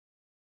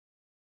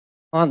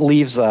Kant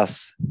leaves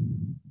us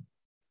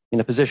in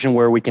a position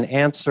where we can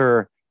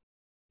answer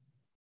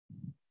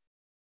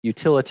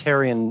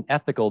utilitarian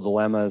ethical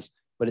dilemmas,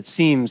 but it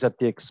seems at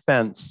the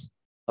expense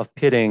of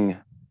pitting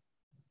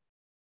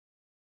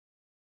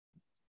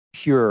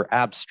pure,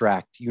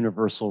 abstract,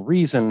 universal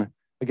reason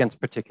against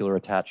particular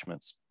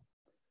attachments.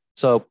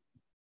 So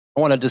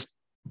I want to just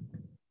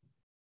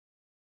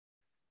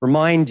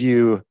remind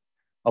you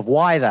of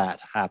why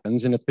that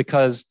happens, and it's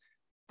because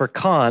for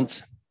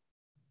Kant,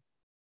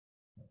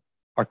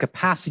 our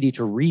capacity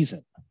to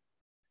reason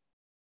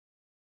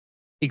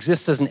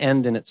exists as an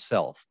end in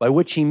itself, by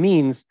which he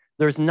means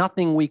there's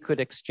nothing we could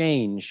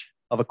exchange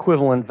of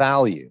equivalent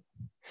value.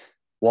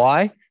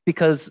 Why?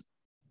 Because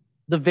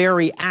the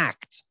very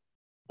act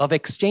of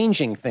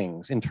exchanging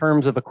things in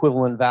terms of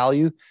equivalent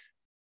value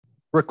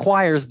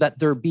requires that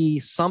there be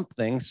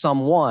something,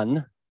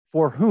 someone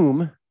for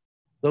whom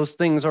those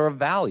things are of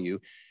value.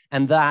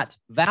 And that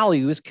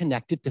value is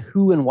connected to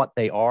who and what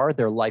they are,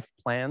 their life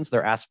plans,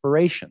 their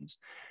aspirations.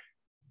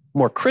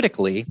 More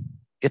critically,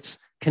 it's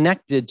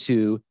connected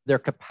to their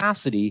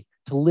capacity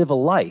to live a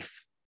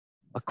life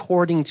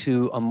according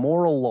to a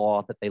moral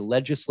law that they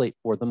legislate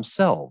for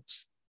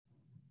themselves.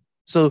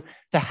 So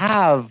to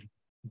have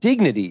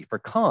dignity for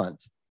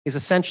Kant is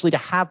essentially to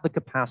have the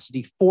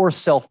capacity for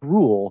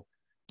self-rule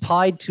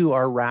tied to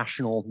our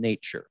rational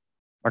nature,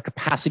 our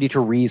capacity to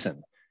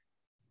reason.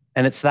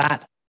 And it's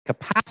that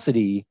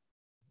capacity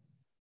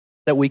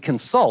that we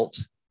consult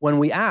when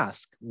we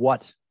ask,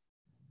 what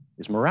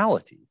is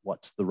morality?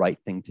 What's the right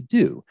thing to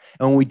do?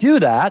 And when we do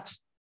that,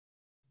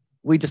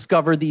 we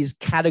discover these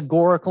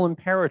categorical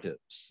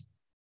imperatives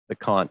that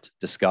Kant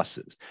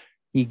discusses.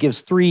 He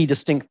gives three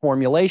distinct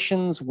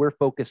formulations. We're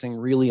focusing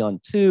really on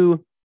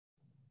two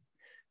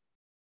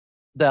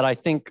that I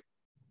think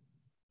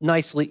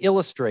nicely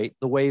illustrate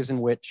the ways in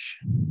which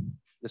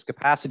this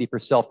capacity for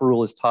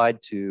self-rule is tied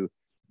to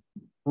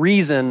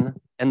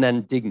reason and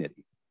then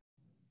dignity.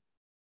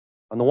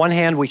 On the one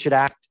hand, we should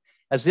act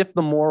as if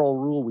the moral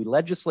rule we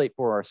legislate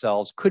for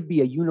ourselves could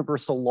be a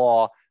universal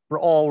law for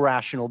all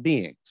rational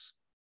beings.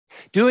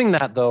 Doing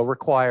that, though,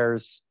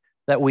 requires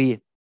that we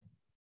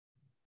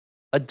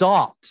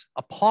adopt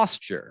a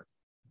posture,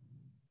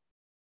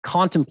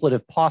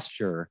 contemplative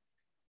posture,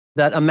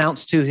 that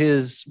amounts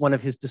to one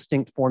of his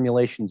distinct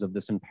formulations of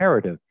this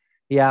imperative.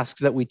 He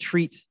asks that we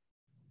treat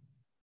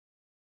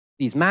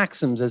these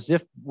maxims as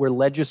if we're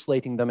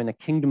legislating them in a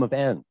kingdom of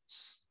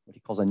ends, what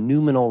he calls a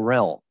noumenal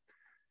realm.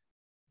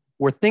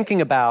 We're thinking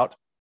about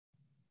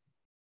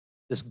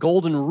this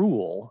golden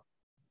rule,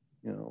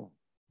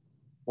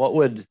 what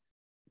would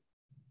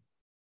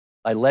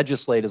I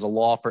legislate as a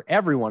law for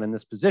everyone in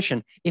this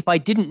position if I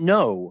didn't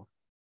know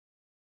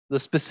the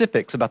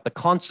specifics about the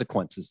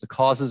consequences, the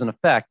causes and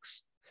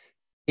effects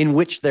in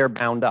which they're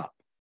bound up?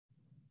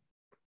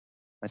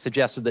 I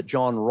suggested that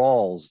John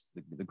Rawls,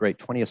 the great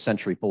 20th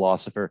century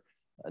philosopher,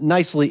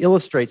 nicely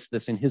illustrates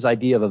this in his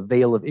idea of a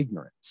veil of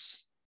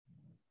ignorance,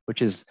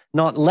 which is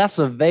not less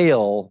a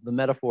veil. The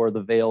metaphor of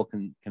the veil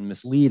can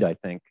mislead, I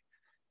think.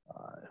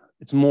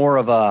 It's more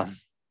of one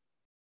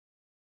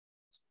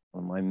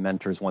of my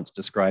mentors once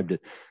described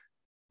it,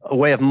 a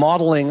way of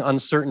modeling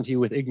uncertainty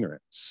with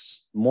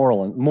ignorance,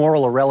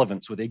 moral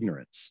irrelevance with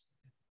ignorance.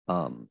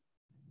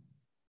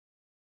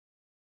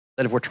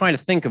 That if we're trying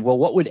to think of, well,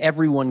 what would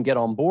everyone get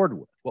on board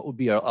with? What would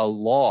be a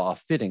law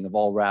fitting of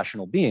all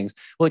rational beings?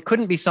 Well, it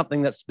couldn't be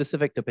something that's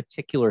specific to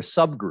particular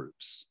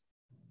subgroups,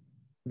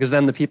 because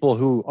then the people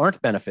who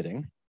aren't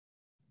benefiting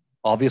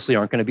obviously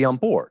aren't going to be on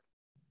board.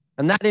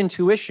 And that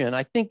intuition,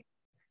 I think,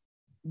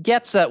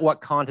 gets at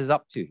what Kant is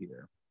up to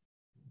here.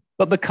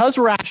 But because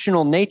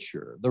rational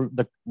nature,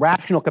 the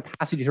rational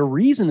capacity to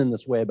reason in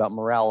this way about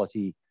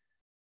morality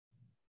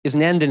is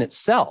an end in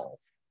itself,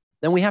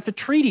 then we have to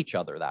treat each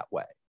other that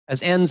way,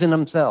 as ends in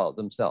themselves.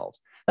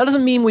 That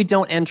doesn't mean we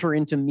don't enter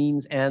into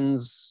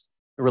means-ends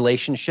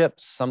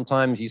relationships.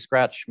 Sometimes you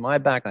scratch my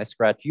back, I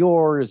scratch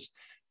yours.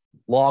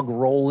 Log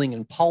rolling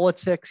in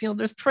politics,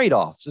 there's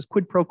trade-offs, there's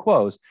quid pro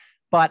quos,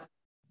 but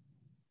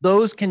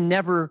those can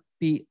never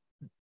be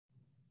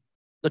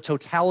the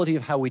totality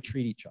of how we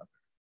treat each other.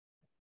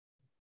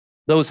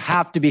 Those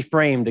have to be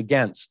framed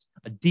against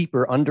a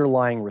deeper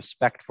underlying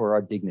respect for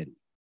our dignity.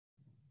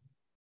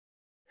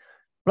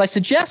 But I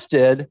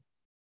suggested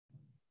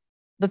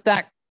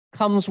that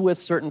comes with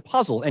certain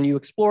puzzles, and you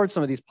explored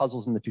some of these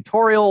puzzles in the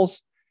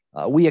tutorials.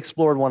 We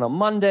explored one on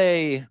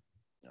Monday,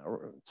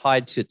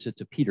 tied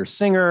to Peter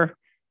Singer.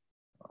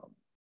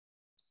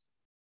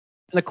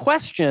 And the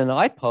question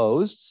I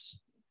posed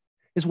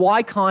is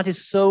why Kant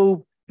is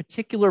so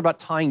particular about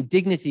tying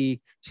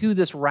dignity to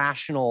this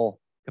rational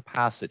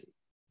capacity.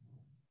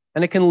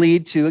 And it can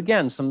lead to,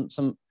 again,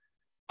 some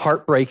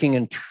heartbreaking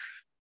and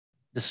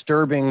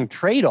disturbing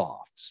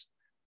trade-offs.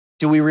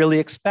 Do we really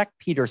expect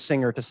Peter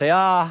Singer to say,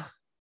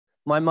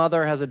 my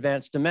mother has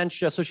advanced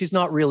dementia, so she's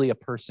not really a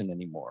person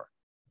anymore.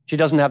 She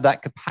doesn't have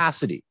that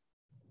capacity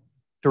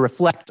to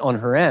reflect on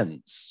her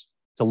ends,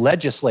 to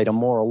legislate a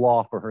moral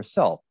law for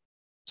herself.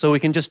 So we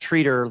can just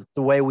treat her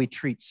the way we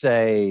treat,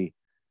 say,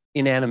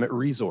 inanimate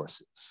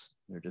resources.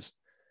 They're just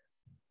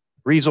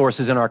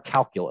resources in our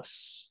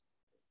calculus,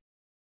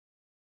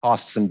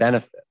 costs and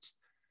benefits.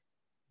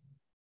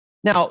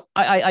 Now,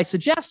 I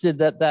suggested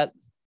that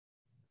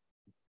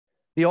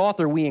the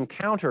author we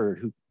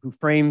encountered who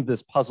framed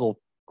this puzzle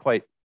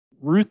quite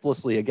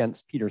ruthlessly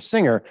against Peter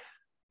Singer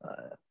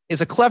is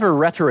a clever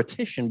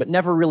rhetorician, but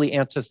never really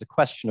answers the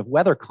question of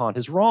whether Kant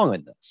is wrong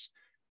in this.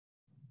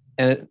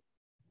 And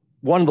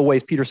one of the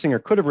ways Peter Singer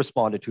could have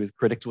responded to his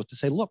critics was to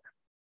say, look,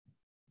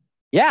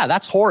 yeah,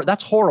 that's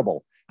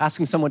horrible.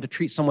 Asking someone to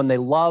treat someone they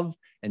love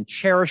and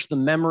cherish the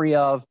memory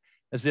of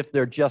as if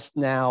they're just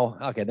now,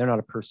 okay, they're not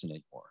a person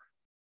anymore.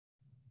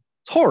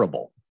 It's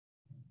horrible.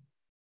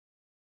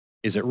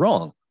 Is it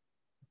wrong?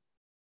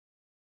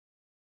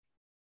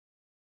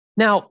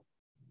 Now,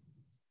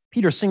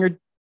 Peter Singer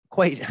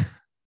quite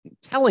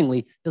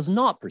tellingly does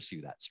not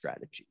pursue that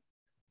strategy.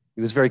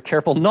 He was very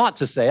careful not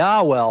to say,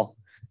 well,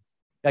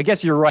 I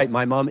guess you're right,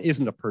 my mom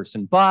isn't a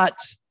person, but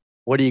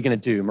what are you going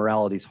to do?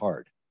 Morality's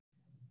hard.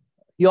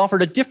 He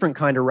offered a different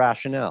kind of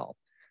rationale.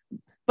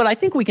 But I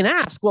think we can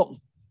ask, well,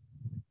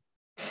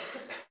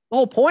 the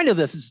whole point of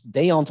this is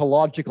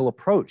deontological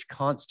approach.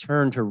 Kant's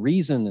turn to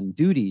reason and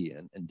duty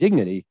and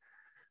dignity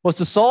was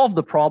to solve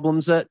the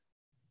problems that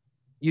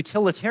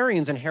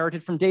utilitarians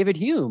inherited from David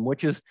Hume,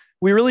 which is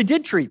we really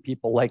did treat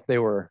people like they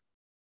were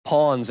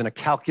pawns in a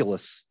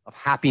calculus of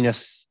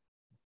happiness,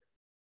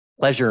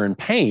 pleasure, and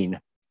pain.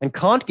 And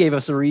Kant gave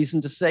us a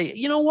reason to say,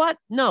 you know what?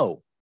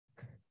 No,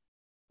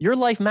 your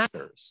life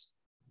matters.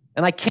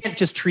 And I can't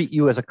just treat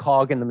you as a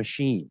cog in the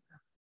machine,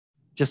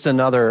 just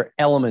another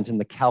element in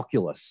the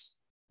calculus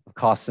of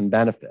costs and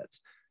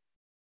benefits.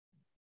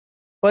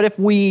 But if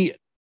we,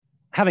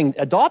 having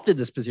adopted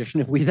this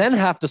position, if we then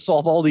have to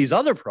solve all these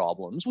other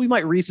problems, we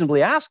might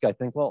reasonably ask, I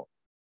think, well,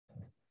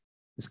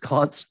 is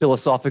Kant's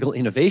philosophical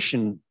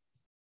innovation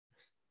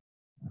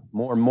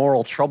more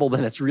moral trouble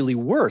than it's really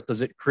worth?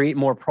 Does it create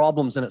more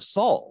problems than it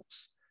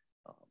solves?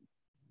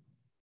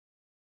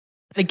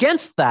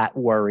 Against that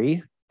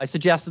worry, I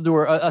suggested there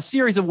were a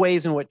series of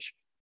ways in which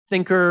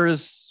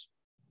thinkers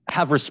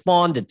have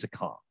responded to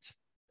Kant.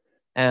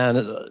 And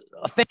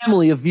a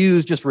family of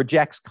views just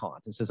rejects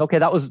Kant and says, okay,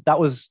 that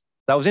was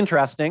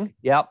interesting.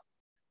 Yep.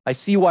 I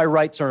see why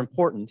rights are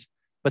important,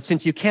 but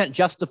since you can't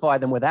justify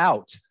them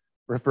without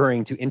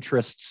referring to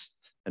interests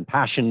and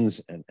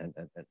passions and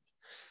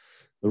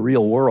the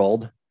real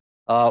world,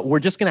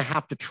 we're just going to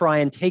have to try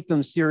and take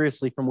them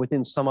seriously from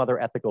within some other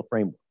ethical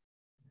framework.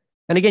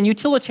 And again,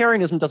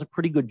 utilitarianism does a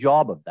pretty good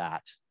job of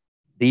that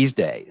these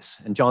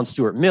days. And John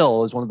Stuart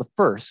Mill is one of the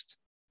first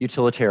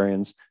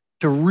utilitarians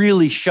to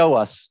really show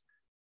us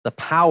the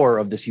power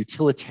of this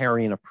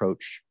utilitarian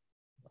approach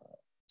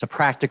to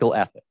practical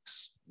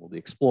ethics. We'll be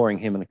exploring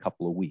him in a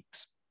couple of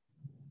weeks.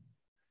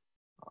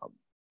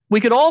 We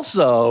could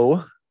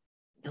also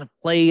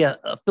play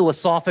a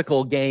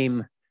philosophical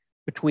game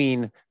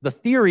between the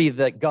theory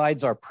that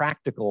guides our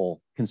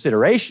practical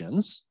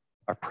considerations,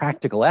 our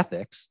practical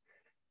ethics,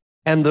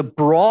 and the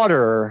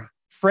broader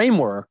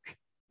framework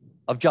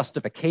of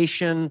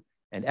justification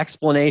and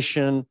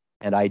explanation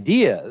and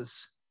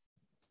ideas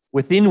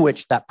within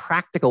which that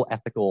practical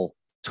ethical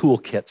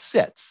toolkit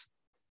sits.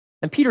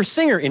 And Peter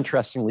Singer,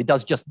 interestingly,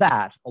 does just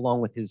that, along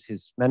with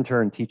his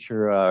mentor and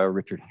teacher,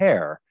 Richard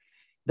Hare.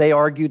 They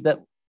argued that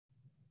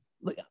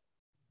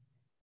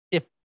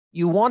if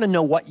you want to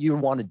know what you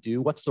want to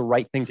do, what's the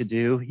right thing to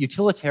do,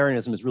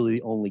 utilitarianism is really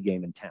the only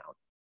game in town.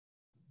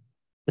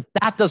 But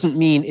that doesn't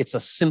mean it's a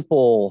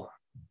simple,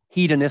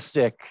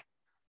 hedonistic,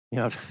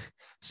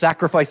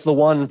 sacrifice the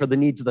one for the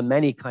needs of the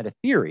many kind of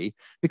theory,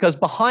 because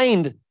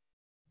behind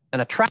an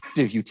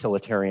attractive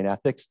utilitarian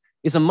ethics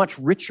is a much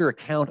richer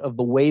account of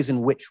the ways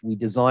in which we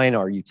design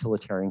our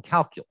utilitarian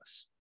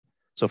calculus.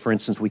 So for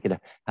instance, we could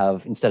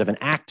have, instead of an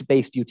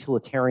act-based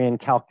utilitarian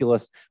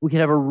calculus, we could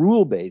have a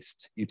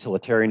rule-based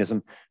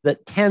utilitarianism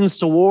that tends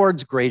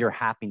towards greater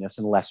happiness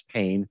and less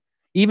pain,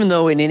 even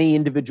though in any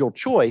individual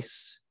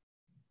choice,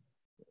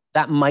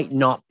 that might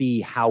not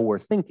be how we're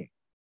thinking.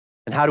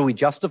 And how do we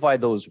justify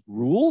those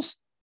rules?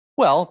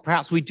 Well,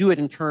 perhaps we do it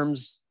in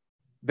terms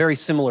very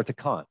similar to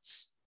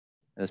Kant's.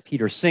 As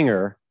Peter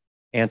Singer,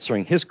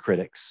 answering his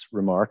critics,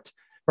 remarked,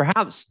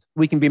 perhaps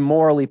we can be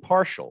morally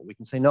partial. We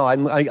can say, no,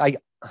 I'm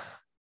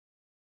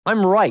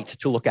right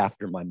to look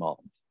after my mom.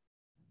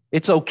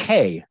 It's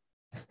okay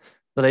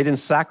that I didn't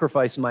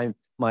sacrifice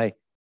my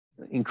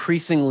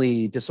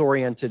increasingly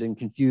disoriented and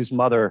confused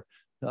mother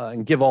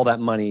and give all that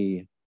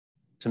money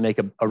to make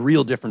a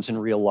real difference in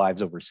real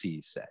lives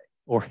overseas, say,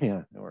 or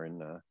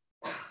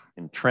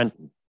in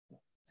Trenton.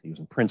 He was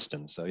in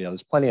Princeton, so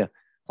there's plenty of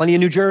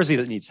New Jersey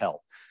that needs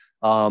help.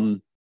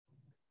 And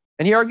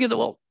he argued that,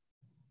 well,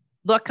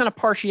 that kind of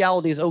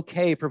partiality is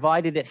okay,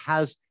 provided it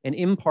has an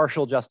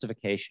impartial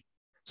justification.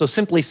 So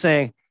simply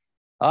saying,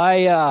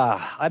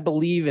 I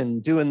believe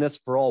in doing this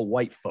for all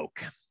white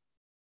folk.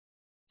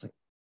 It's like,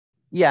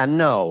 yeah,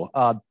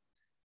 no,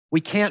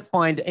 we can't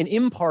find an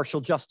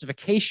impartial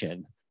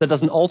justification that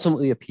doesn't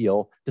ultimately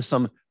appeal to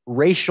some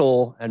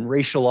racial and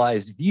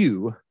racialized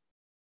view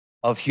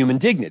of human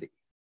dignity.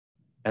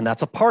 And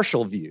that's a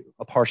partial view,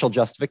 a partial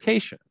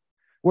justification.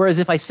 Whereas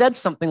if I said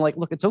something like,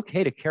 look, it's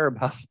okay to care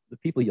about the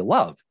people you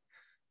love,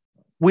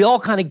 we all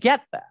kind of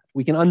get that.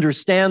 We can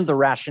understand the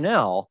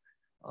rationale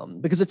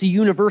because it's a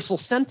universal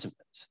sentiment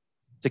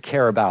to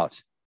care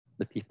about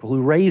the people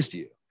who raised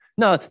you.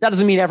 Now, that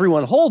doesn't mean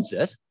everyone holds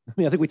it. I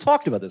mean, I think we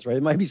talked about this, right?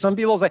 It might be some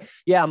people say,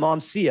 yeah, mom,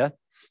 see ya.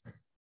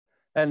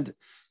 And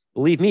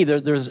believe me,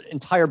 there's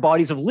entire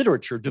bodies of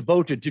literature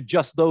devoted to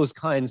just those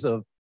kinds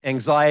of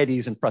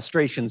anxieties and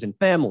frustrations in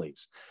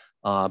families.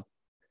 But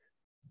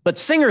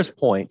Singer's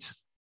point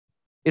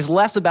is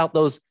less about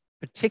those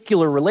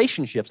particular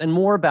relationships and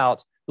more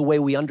about the way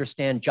we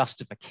understand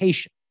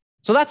justification.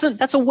 So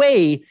that's a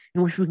way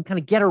in which we can kind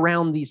of get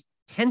around these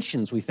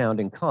tensions we found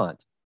in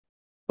Kant.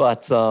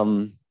 But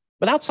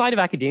outside of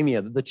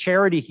academia, the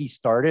charity he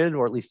started,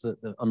 or at least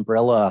the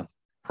umbrella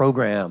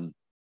program,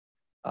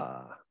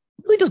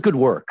 really does good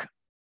work.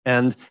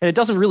 And it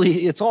doesn't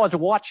really, it's all to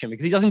watch him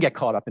because he doesn't get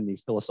caught up in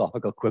these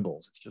philosophical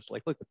quibbles. It's just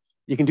like, look,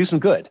 you can do some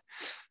good.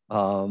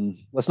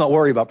 Let's not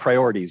worry about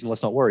priorities and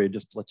let's not worry.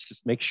 Let's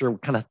just make sure we're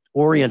kind of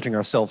orienting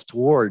ourselves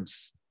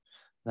towards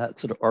that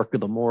sort of arc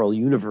of the moral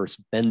universe,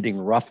 bending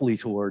roughly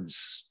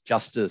towards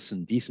justice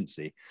and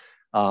decency.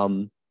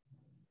 And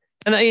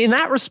in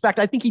that respect,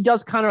 I think he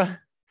does kind of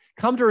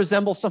come to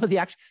resemble some of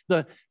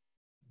the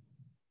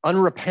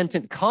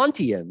unrepentant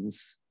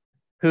Kantians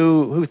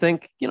who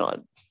think,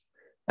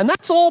 and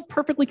that's all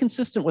perfectly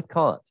consistent with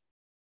Kant.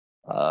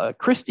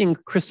 Christine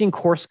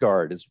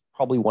Korsgaard is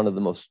probably one of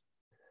the most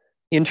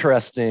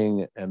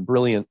interesting and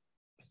brilliant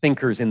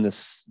thinkers in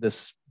this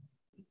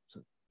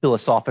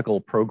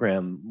philosophical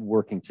program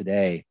working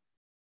today.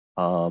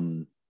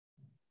 And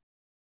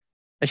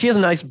she has a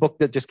nice book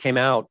that just came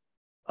out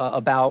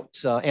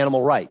about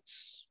animal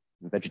rights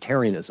and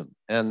vegetarianism.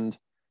 And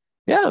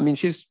yeah, I mean,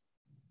 she's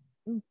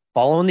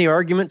following the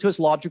argument to its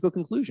logical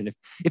conclusion.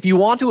 If you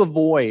want to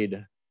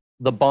avoid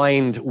the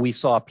bind we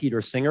saw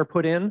Peter Singer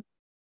put in,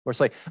 where it's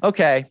like,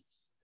 okay,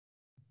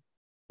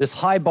 this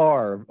high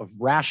bar of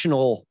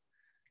rational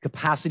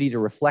capacity to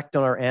reflect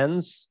on our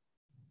ends,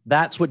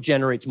 that's what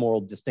generates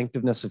moral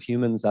distinctiveness of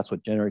humans. That's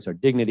what generates our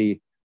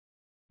dignity.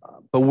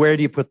 But where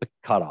do you put the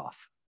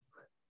cutoff,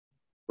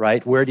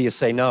 right? Where do you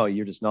say, no,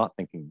 you're just not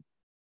thinking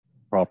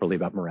properly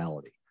about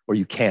morality, or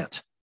you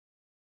can't?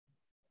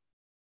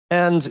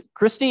 And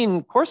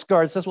Christine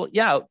Korsgaard says, well,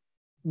 yeah,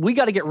 we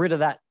got to get rid of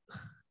that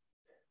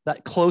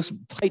close,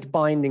 tight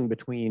binding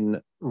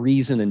between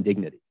reason and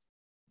dignity.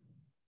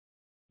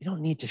 You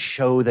don't need to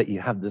show that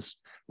you have this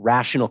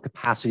rational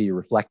capacity to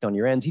reflect on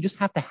your ends. You just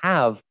have to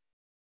have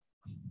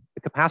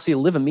the capacity to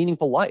live a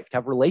meaningful life, to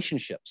have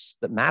relationships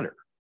that matter,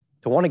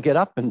 to want to get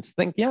up and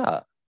think,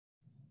 yeah,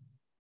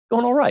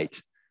 going all right.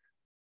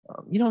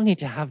 You don't need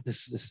to have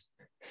this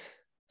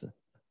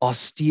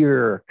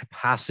austere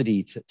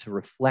capacity to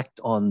reflect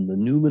on the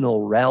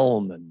noumenal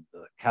realm and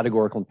the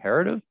categorical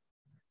imperative.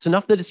 It's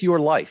enough that it's your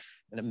life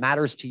and it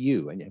matters to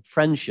you and you have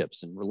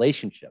friendships and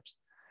relationships.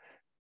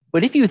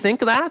 But if you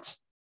think that,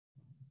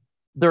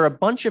 there are a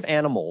bunch of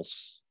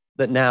animals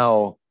that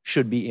now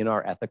should be in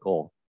our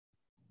ethical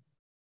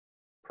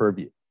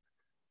purview.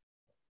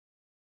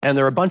 And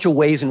there are a bunch of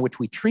ways in which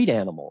we treat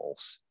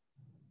animals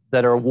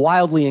that are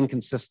wildly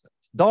inconsistent.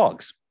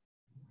 Dogs,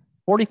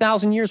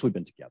 40,000 years we've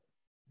been together.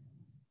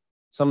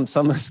 Some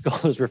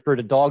scholars refer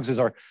to dogs as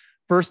our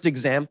first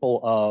example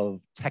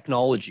of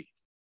technology,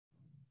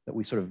 that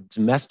we sort of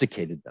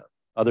domesticated them.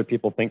 Other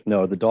people think,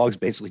 no, the dogs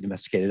basically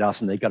domesticated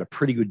us and they got a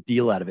pretty good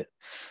deal out of it.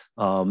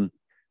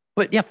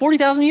 But yeah,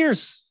 40,000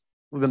 years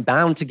we've been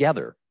bound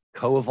together,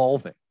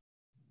 co-evolving,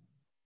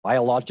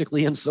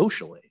 biologically and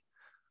socially.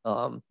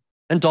 And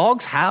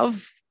dogs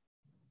have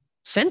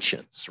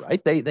sentience, right?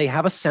 They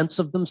have a sense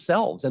of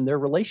themselves and their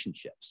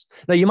relationships.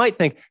 Now you might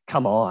think,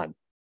 come on,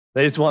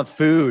 they just want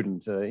food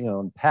and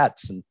and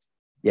pets, and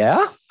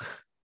yeah,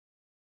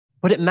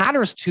 but it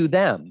matters to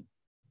them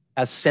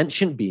as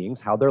sentient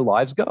beings how their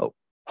lives go.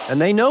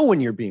 And they know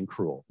when you're being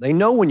cruel. They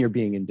know when you're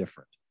being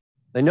indifferent.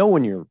 They know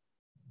when you're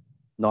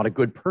not a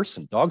good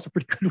person. Dogs are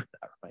pretty good with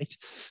that, right?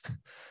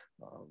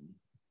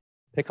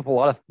 Pick up a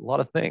lot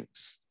of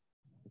things.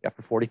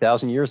 After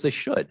 40,000 years, they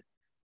should.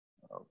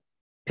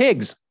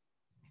 Pigs,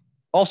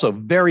 also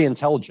very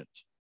intelligent,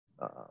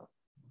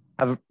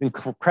 have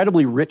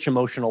incredibly rich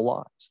emotional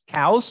lives.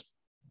 Cows,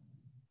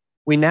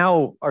 we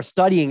now are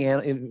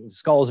studying,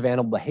 scholars of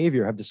animal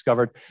behavior have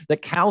discovered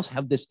that cows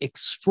have this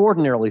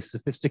extraordinarily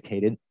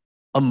sophisticated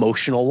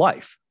emotional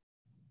life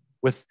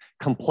with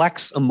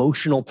complex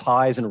emotional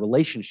ties and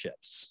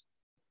relationships.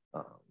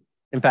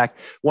 In fact,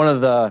 one of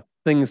the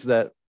things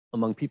that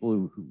among people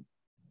who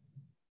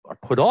are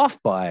put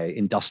off by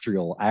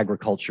industrial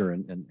agriculture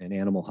and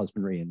animal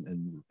husbandry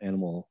and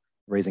animal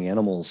raising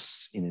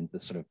animals in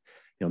this sort of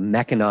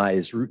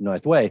mechanized,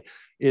 routinized way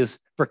is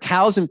for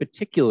cows in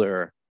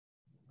particular.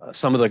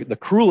 Some of the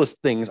cruelest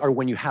things are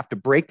when you have to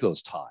break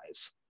those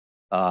ties.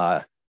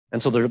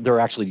 And so they're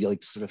actually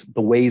like sort of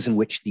the ways in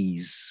which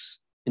these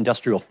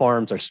industrial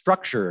farms are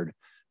structured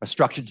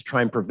to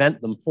try and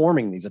prevent them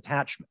forming these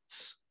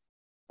attachments.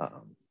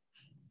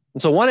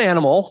 And so one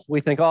animal,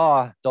 we think,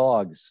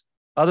 dogs.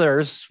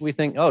 Others, we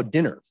think,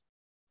 dinner.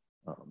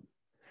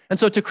 And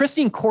so to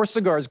Christine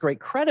Korsagar's great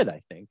credit,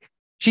 I think,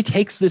 she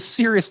takes this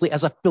seriously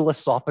as a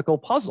philosophical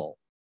puzzle,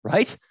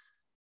 right?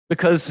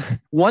 Because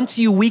once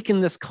you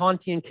weaken this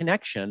Kantian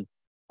connection,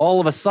 all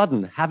of a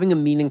sudden, having a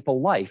meaningful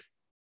life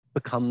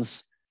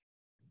becomes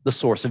the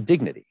source of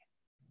dignity.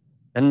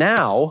 And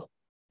now,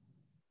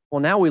 well,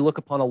 now we look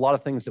upon a lot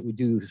of things that we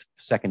do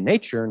second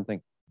nature and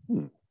think,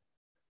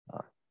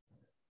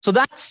 so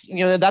that's,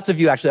 that's a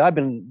view actually I've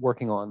been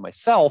working on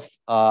myself.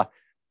 But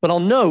I'll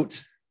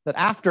note that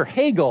after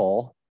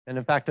Hegel, and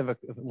in fact,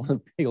 one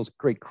of Hegel's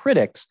great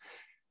critics,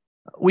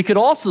 we could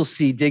also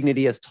see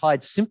dignity as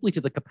tied simply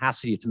to the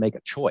capacity to make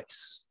a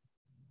choice.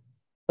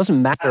 It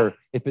doesn't matter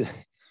if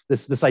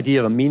this idea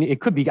of a meaning,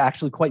 it could be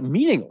actually quite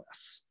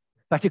meaningless.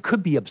 In fact, it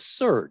could be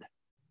absurd.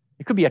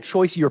 It could be a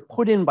choice you're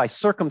put in by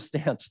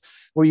circumstance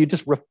where you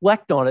just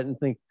reflect on it and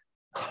think,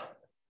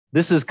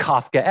 this is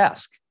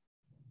Kafkaesque.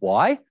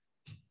 Why?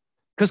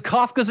 Because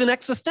Kafka's an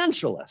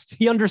existentialist.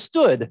 He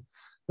understood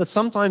that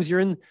sometimes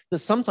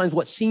sometimes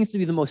what seems to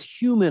be the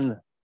most human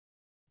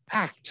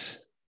act,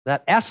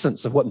 that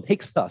essence of what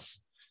makes us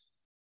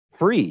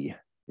free,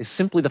 is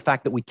simply the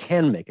fact that we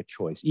can make a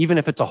choice, even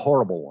if it's a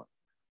horrible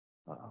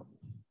one.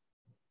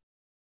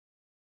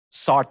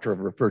 Sartre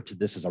referred to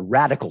this as a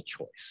radical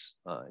choice.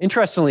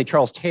 Interestingly,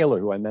 Charles Taylor,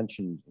 who I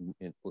mentioned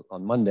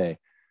on Monday,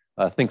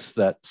 thinks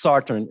that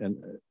Sartre and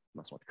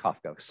that's not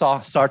Kafka.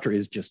 Sartre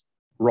is just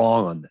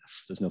wrong on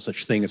this. There's no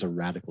such thing as a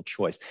radical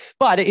choice.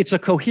 But it's a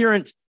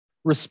coherent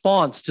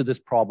response to this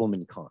problem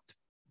in Kant.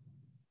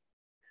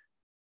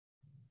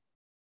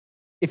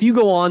 If you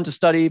go on to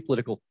study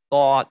political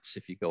thoughts,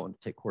 if you go on to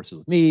take courses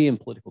with me in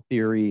political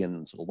theory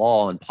and sort of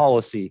law and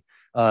policy,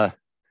 a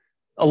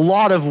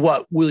lot of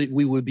what we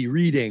would be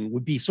reading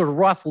would be sort of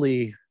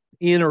roughly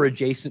in or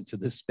adjacent to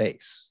this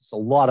space. It's a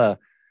lot of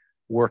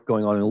work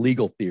going on in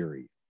legal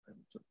theory,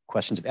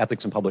 questions of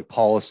ethics and public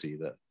policy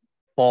that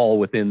fall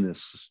within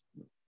this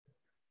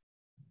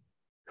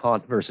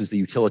Kant versus the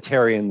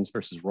utilitarians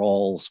versus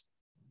Rawls.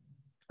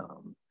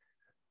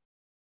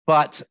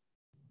 But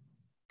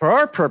for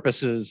our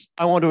purposes,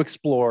 I want to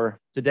explore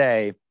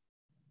today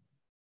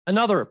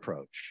another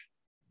approach,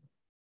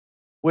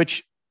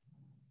 which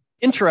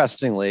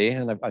interestingly,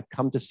 and I've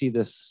come to see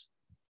this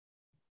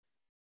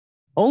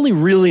only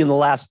really in the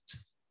last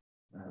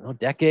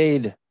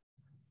decade.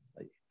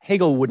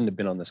 Hegel wouldn't have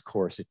been on this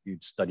course if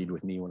you'd studied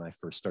with me when I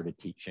first started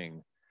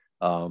teaching.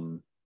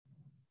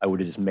 I would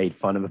have just made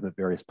fun of him at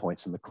various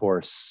points in the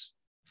course,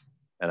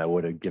 and I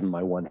would have given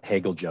my one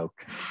Hegel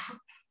joke.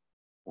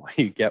 What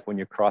you get when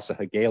you cross a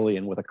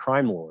Hegelian with a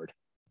crime lord,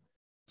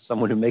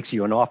 someone who makes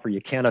you an offer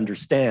you can't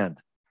understand.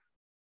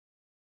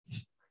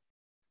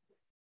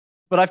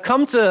 But I've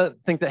come to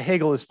think that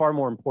Hegel is far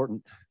more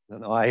important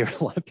than a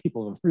lot of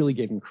people have really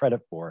gave him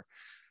credit for.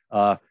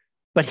 But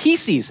he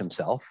sees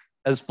himself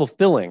as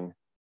fulfilling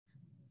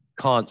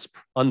Kant's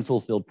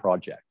unfulfilled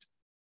project.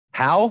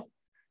 How?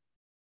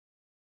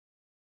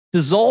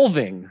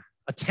 Dissolving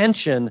a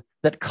tension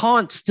that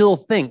Kant still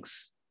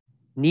thinks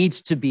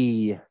needs to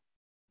be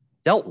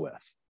dealt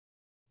with.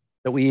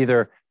 That we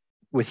either,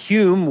 with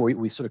Hume,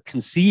 we sort of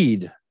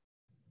concede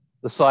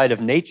the side of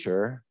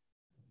nature,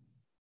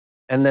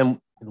 and then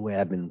the way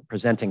I've been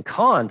presenting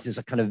Kant is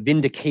a kind of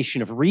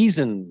vindication of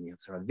reason,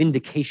 sort of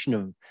vindication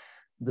of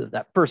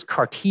that first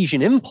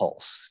Cartesian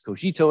impulse,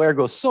 cogito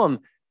ergo sum.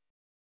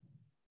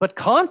 But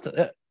Kant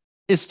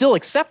is still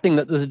accepting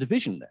that there's a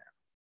division there.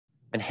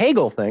 And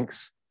Hegel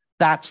thinks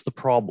that's the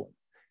problem.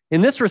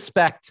 In this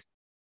respect,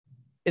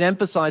 it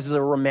emphasizes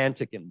a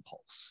romantic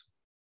impulse.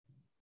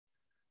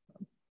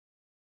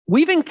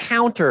 We've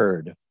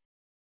encountered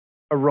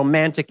a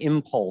romantic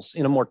impulse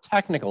in a more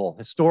technical,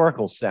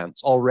 historical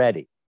sense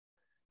already.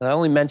 And I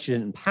only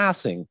mentioned it in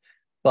passing,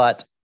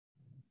 but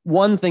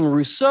one thing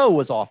Rousseau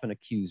was often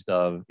accused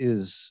of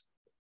is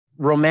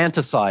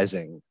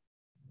romanticizing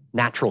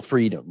natural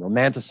freedom,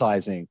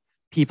 romanticizing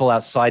people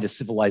outside of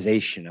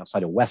civilization,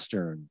 outside of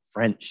Western,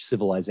 French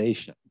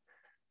civilization.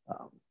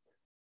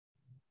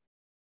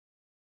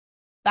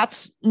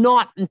 That's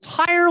not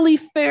entirely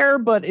fair,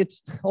 but it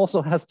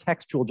also has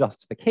textual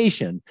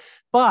justification.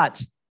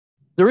 But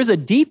there is a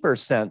deeper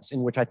sense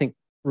in which I think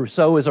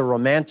Rousseau is a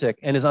romantic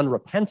and is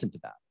unrepentant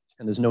about it.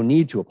 And there's no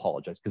need to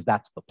apologize because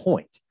that's the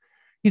point.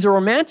 He's a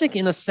romantic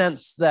in a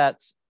sense that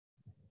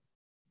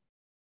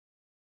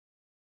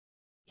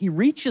he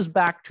reaches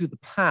back to the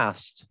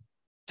past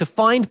to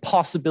find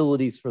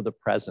possibilities for the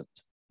present.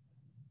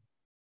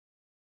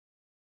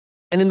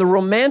 And in the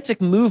romantic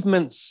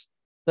movements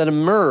that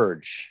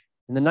emerge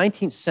in the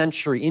 19th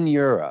century in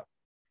Europe,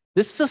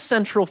 this is a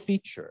central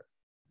feature.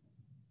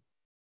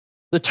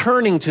 The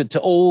turning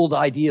to old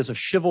ideas of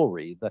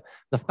chivalry,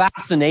 the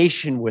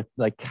fascination with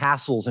like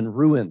castles and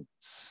ruins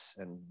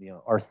and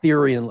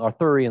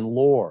Arthurian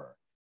lore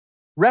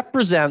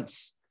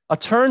represents a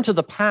turn to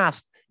the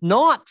past,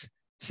 not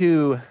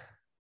to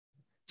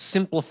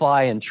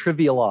simplify and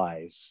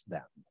trivialize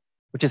them,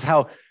 which is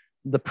how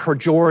the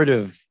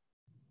pejorative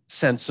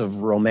sense of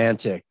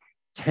romantic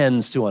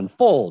tends to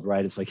unfold,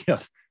 right? It's like,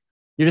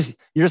 you're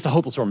just a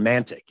hopeless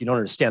romantic. You don't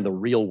understand the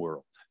real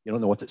world. You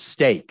don't know what's at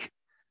stake.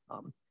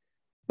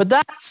 But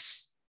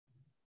that's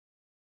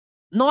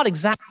not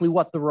exactly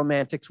what the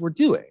Romantics were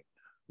doing.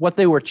 What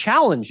they were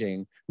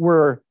challenging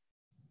were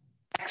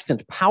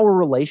extant power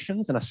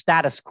relations and a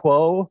status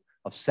quo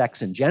of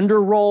sex and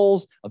gender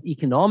roles, of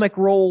economic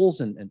roles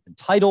and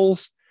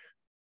titles,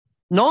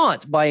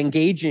 not by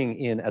engaging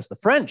in, as the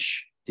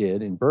French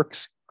did in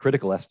Burke's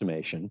critical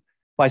estimation,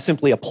 by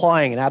simply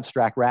applying an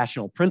abstract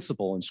rational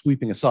principle and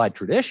sweeping aside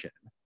tradition,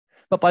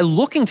 but by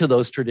looking to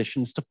those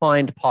traditions to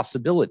find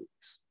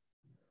possibilities.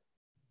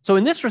 So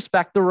in this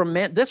respect,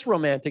 this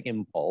romantic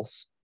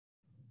impulse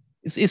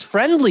is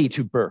friendly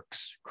to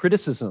Burke's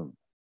criticism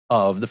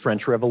of the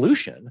French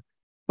Revolution,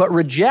 but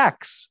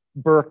rejects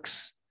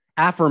Burke's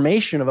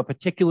affirmation of a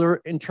particular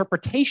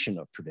interpretation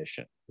of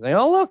tradition. They,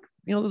 oh, look,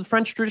 the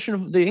French tradition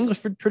of the English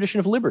tradition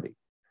of liberty.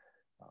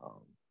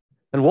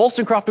 And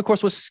Wollstonecraft, of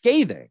course, was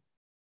scathing,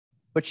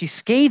 but she's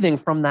scathing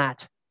from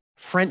that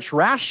French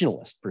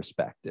rationalist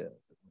perspective.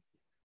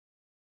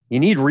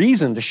 You need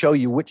reason to show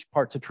you which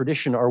parts of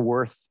tradition are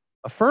worth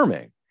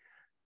affirming.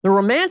 The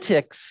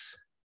Romantics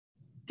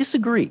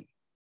disagree.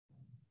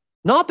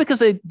 Not because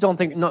they don't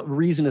think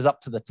reason is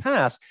up to the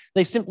task,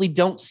 they simply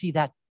don't see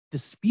that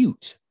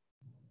dispute,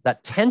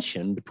 that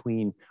tension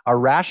between our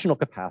rational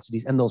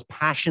capacities and those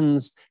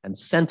passions and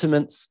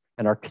sentiments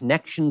and our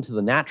connection to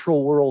the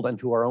natural world and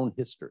to our own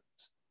histories.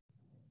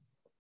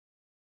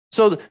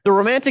 So the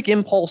romantic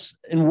impulse,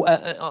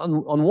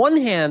 on one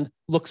hand,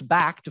 looks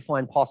back to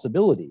find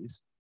possibilities.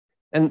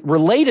 And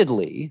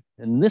relatedly,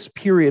 in this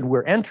period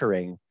we're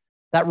entering,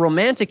 that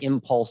romantic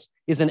impulse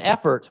is an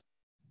effort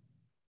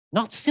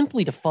not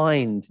simply to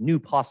find new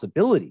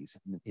possibilities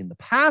in the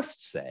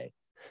past, say,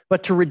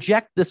 but to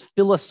reject this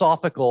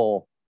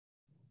philosophical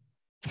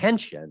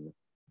tension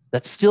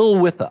that's still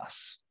with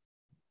us.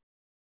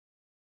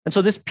 And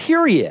so this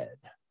period,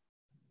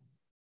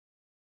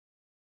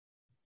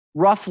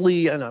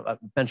 roughly, and I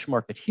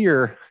benchmarked it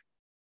here,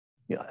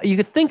 you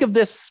could think of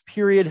this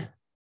period,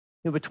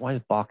 but why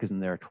is Bach in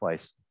there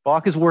twice?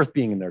 Bach is worth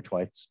being in there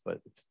twice, but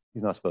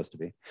he's not supposed to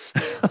be.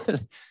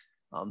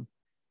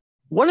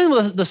 One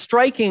of the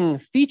striking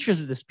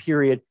features of this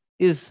period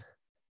is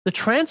the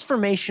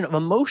transformation of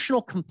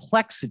emotional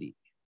complexity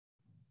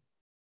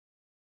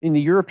in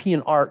the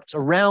European arts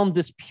around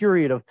this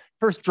period of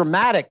first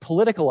dramatic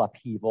political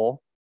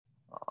upheaval,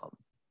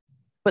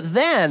 but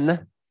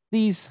then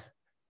these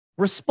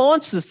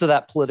responses to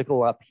that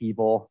political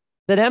upheaval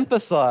that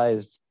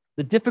emphasized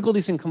the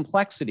difficulties and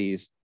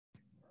complexities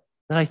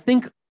that I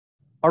think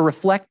are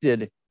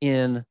reflected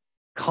in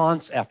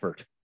Kant's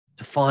effort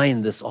to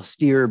find this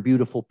austere,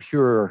 beautiful,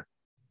 pure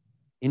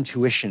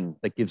intuition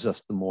that gives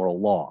us the moral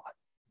law.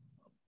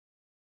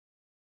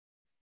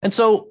 And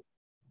so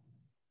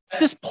at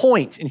this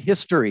point in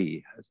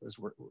history,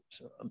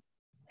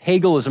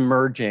 Hegel is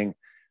emerging.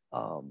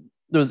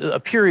 There was a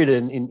period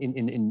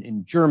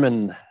in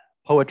German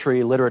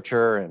poetry,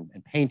 literature,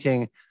 and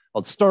painting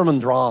called Sturm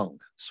und Drang,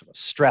 sort of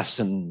stress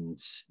and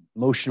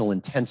emotional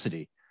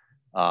intensity.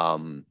 I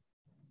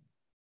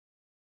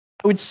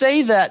would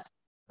say that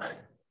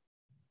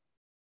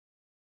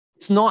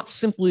it's not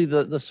simply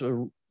the sort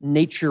of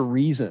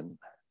nature-reason,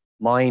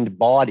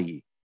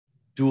 mind-body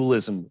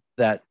dualism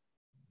that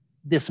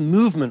this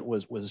movement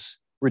was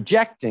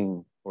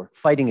rejecting or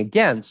fighting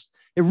against.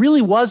 It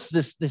really was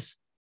this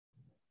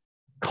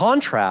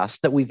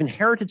contrast that we've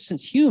inherited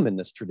since Hume in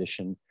this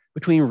tradition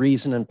between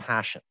reason and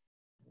passion,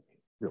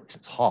 really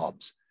since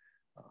Hobbes.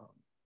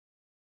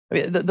 I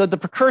mean, the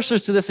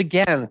precursors to this,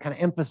 again, kind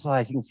of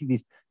emphasize, you can see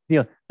these,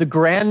 the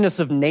grandness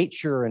of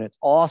nature and its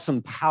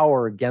awesome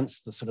power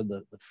against the sort of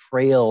the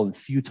frail and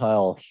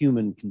futile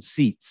human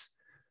conceits.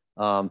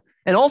 And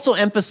also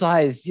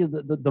emphasize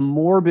the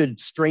morbid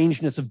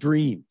strangeness of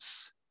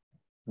dreams.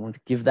 I want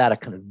to give that a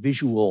kind of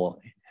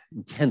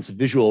intense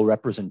visual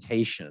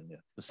representation.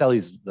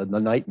 Fuseli's The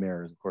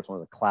Nightmare is, of course, one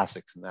of the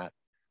classics in that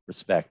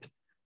respect.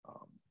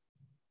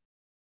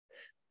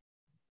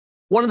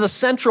 One of the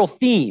central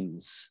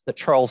themes that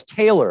Charles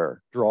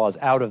Taylor draws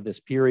out of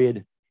this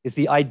period is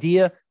the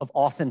idea of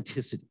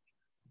authenticity,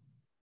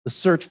 the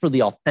search for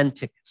the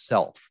authentic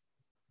self.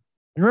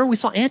 And remember, we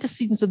saw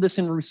antecedents of this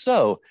in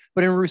Rousseau,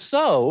 but in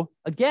Rousseau,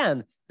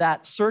 again,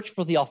 that search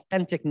for the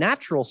authentic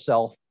natural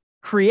self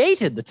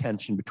created the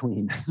tension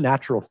between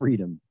natural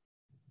freedom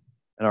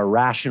and our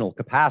rational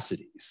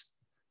capacities.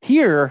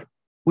 Here,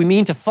 we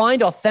mean to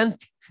find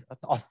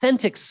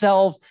authentic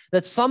selves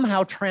that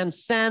somehow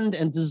transcend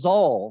and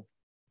dissolve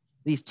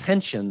these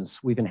tensions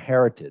we've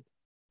inherited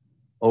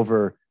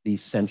over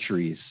these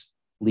centuries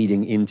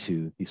leading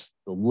into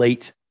the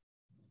late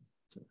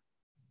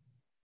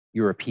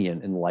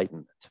European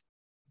Enlightenment.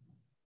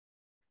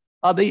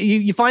 But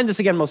you find this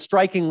again most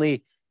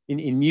strikingly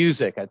in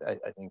music. I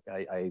think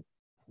if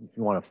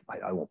you want to,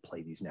 I won't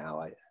play these now.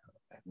 I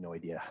have no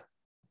idea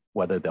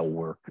whether they'll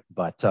work,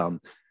 but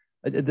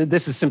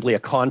this is simply a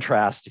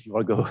contrast. If you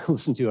want to go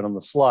listen to it on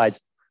the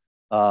slides,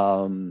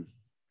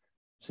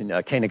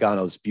 Kei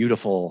Nagano's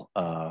beautiful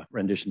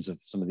renditions of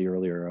some of the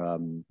earlier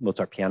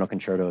Mozart piano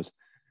concertos.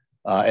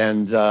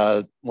 and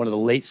one of the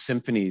late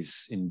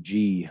symphonies in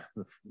G,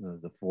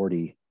 the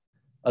 40.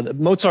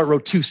 Mozart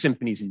wrote 2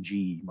 symphonies in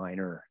G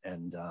minor,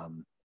 and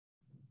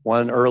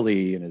one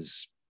early in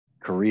his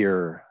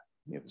career.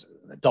 He was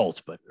an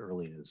adult, but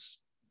early in his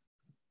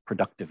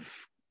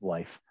productive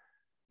life.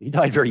 He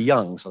died very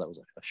young, so that was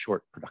a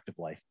short, productive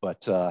life.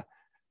 But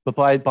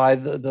by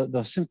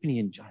the symphony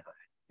in G,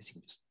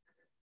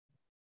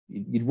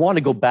 you'd want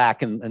to go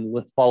back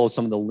and follow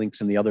some of the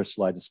links in the other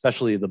slides,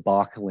 especially the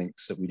Bach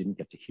links that we didn't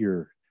get to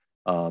hear.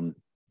 We'll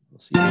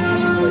see if we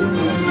can play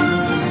this.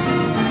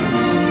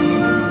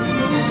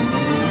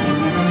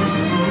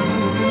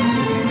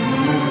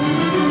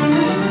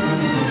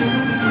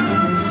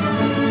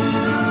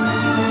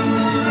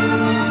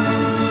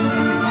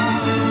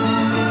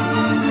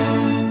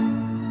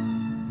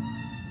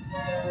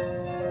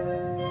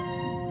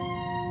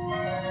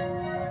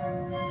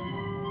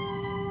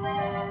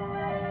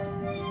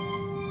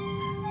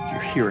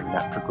 Hearing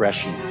that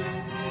progression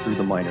through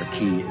the minor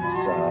key,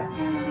 it's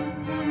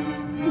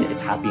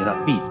happy and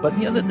upbeat. But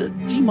the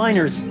G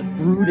minor's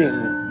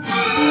brooding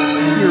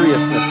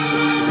seriousness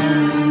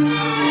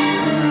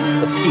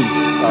of the piece.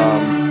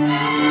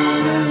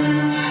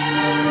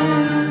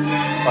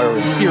 If I were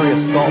a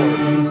serious scholar of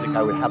music,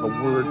 I would have a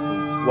word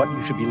for what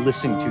you should be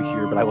listening to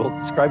here, but I will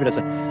describe it as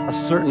a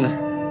certain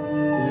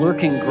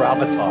lurking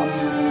gravitas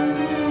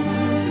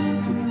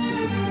to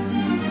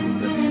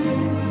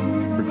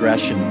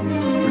progression.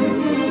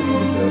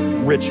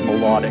 Rich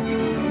melodic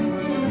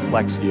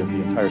complexity of the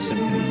entire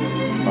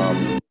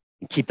symphony.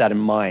 Keep that in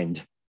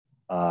mind.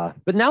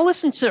 But now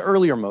listen to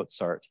earlier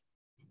Mozart.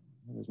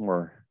 There's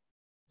more.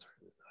 Sorry,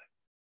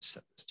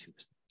 set this too.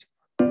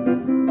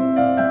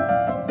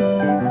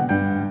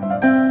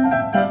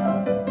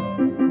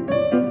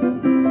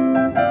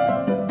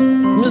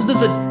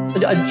 There's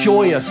a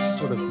joyous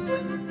sort of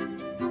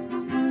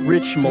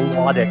rich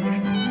melodic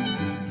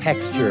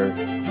texture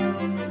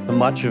to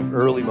much of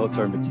early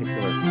Mozart in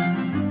particular.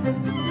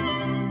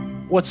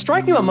 What's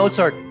striking about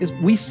Mozart is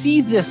we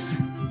see this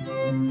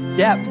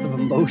depth of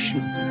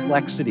emotion,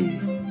 complexity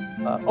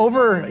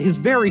over his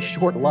very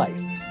short life.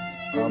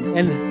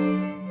 And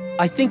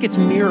I think it's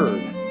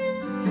mirrored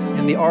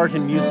in the art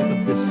and music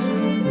of this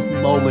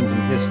moment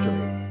in history.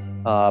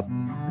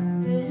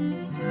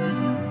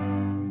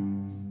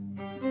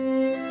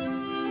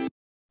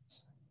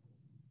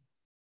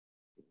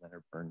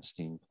 Leonard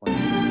Bernstein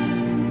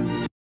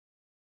playing.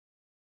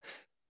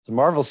 It's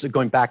marvelous,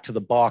 going back to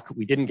the Bach,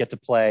 we didn't get to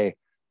play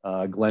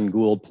Glenn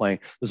Gould playing.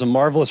 There's a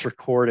marvelous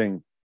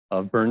recording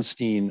of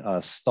Bernstein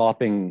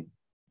stopping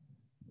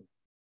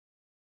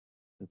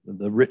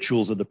the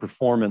rituals of the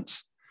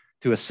performance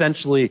to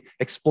essentially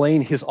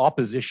explain his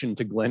opposition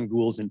to Glenn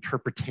Gould's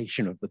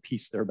interpretation of the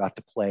piece they're about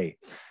to play.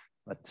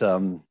 But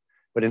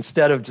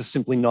instead of just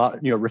simply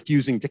not,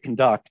 refusing to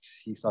conduct,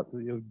 he thought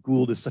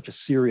Gould is such a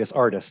serious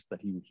artist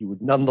that he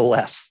would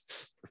nonetheless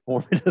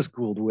perform it as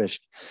Gould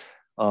wished.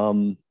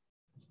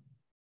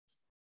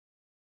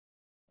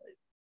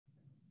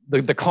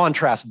 The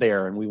contrast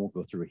there, and we won't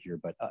go through it here,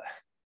 but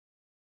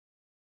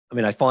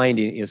I find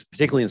is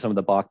particularly in some of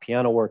the Bach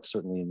piano works,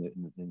 certainly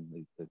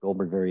in the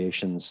Goldberg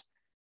variations,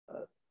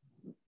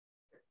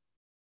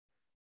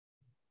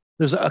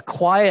 there's a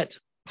quiet,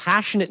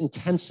 passionate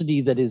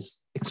intensity that is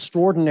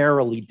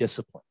extraordinarily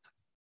disciplined.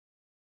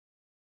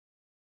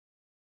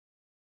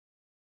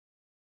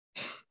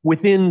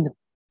 Within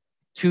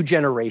 2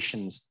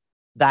 generations,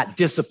 that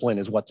discipline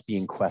is what's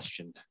being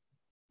questioned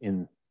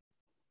in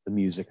the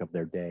music of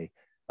their day.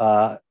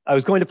 I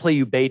was going to play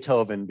you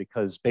Beethoven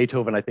because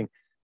Beethoven, I think,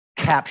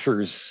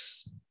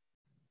 captures,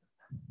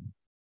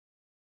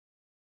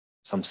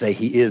 some say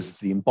he is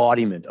the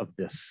embodiment of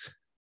this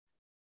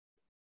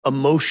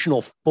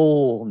emotional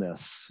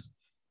fullness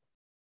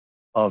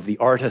of the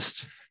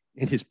artist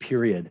in his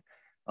period.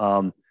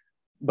 But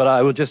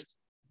I will just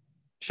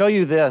show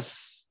you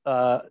this,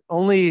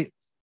 only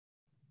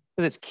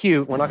because it's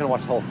cute. We're not going to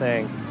watch the whole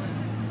thing.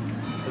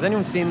 Has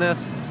anyone seen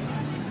this?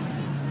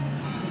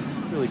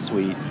 It's really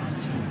sweet.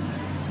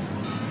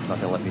 Not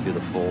going to let me do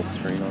the full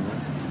screen on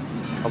this.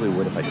 Probably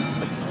would if I just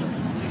clicked on it.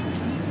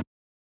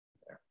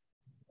 There.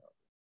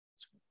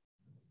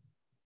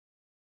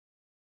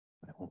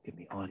 But it won't give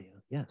me audio.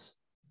 Yes.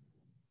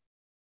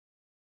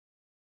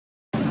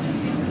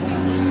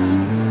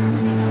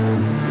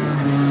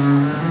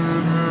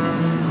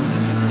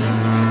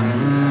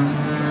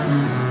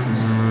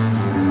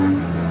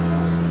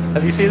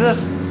 Have you seen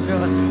this?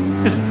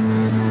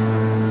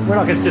 We're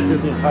not going to sit through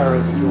the entire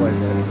enjoy,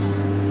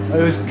 but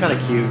it was kind of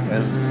cute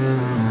and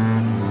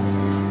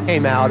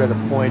came out at a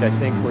point, I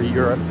think, where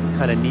Europe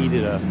kind of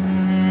needed a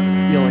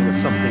feeling of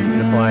something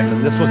unifying,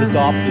 and this was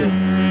adopted,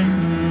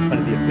 kind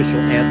of the official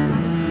anthem.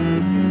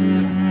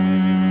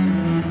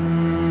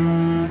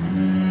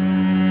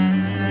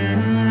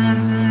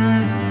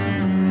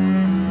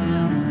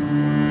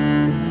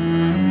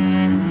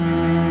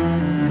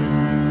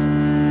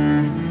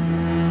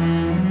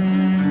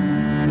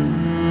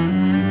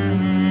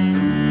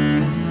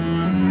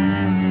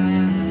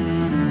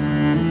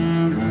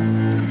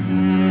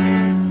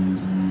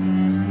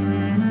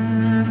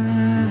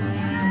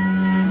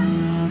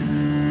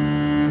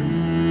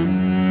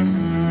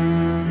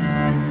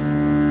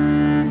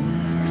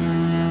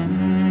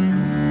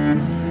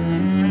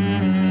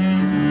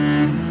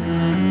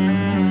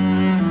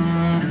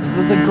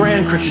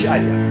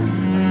 crescendo,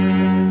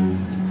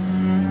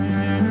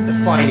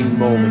 defining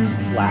moments,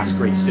 this last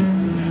great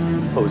symphony,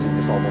 composing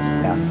this almost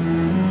death.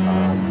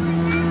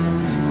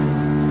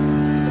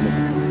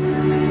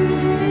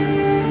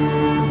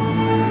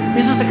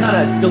 This is the kind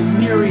of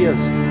delirious,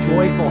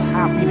 joyful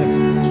happiness,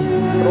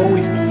 but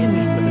always tinged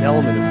with an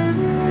element of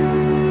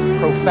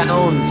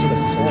profound sort of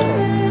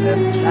sorrow.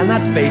 And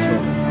that's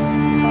Beethoven.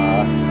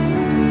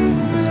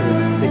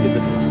 They did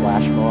this as a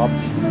flash mob.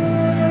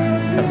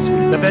 Kind of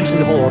sweet. Eventually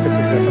the whole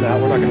orchestra's going to come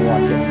out. We're not going to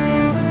watch it.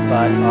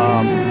 But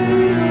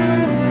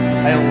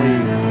I only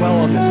dwell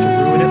on this to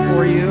ruin it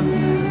for you.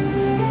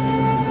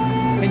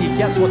 Can you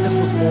guess what this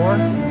was for?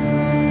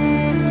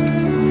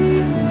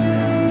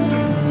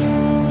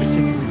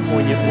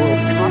 Poignant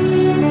World Cup,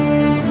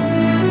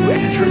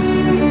 entrance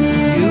to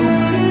you,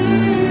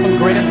 a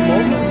grand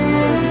moment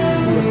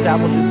who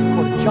establishes the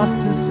court of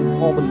justice and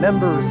all the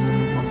members.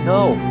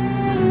 No,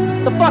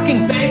 the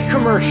fucking bank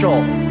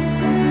commercial.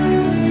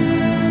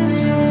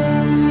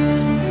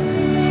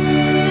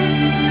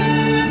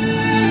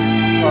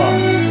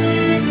 Oh.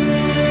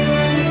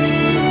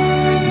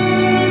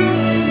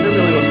 It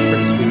really looks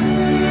pretty sweet.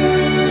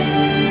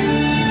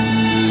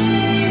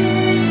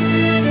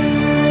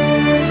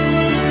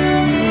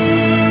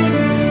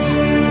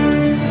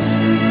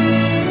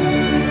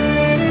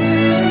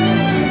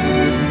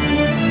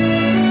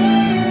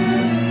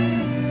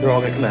 They're all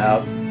going to come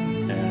out,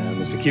 and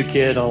there's a cute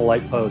kid on a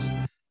light post,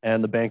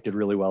 and the bank did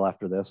really well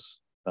after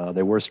this.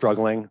 They were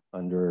struggling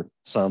under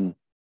some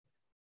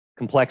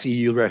complex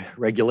EU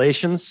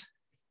regulations,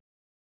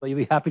 but you'll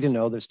be happy to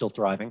know they're still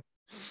thriving.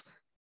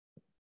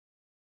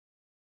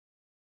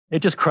 It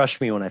just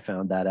crushed me when I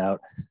found that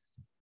out.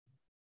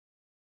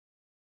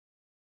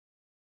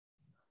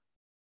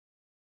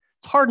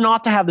 It's hard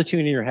not to have the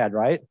tune in your head,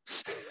 right?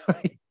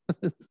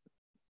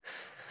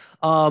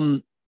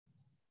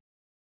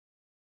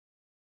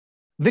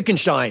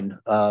 Wittgenstein,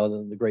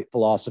 the great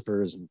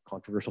philosophers and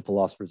controversial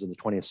philosophers of the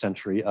 20th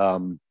century,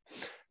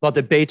 thought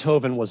that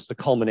Beethoven was the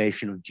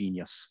culmination of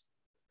genius.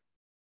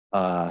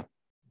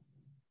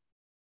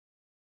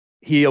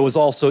 He was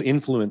also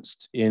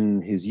influenced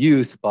in his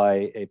youth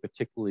by a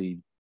particularly,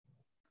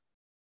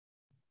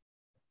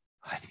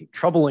 I think,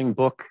 troubling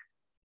book.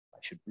 I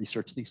should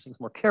research these things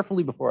more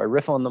carefully before I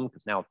riff on them,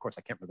 because now, of course,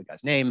 I can't remember the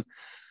guy's name.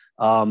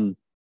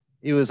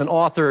 He was an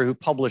author who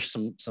published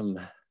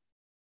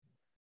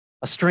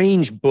a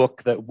strange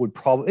book that would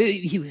probably,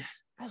 he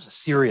was a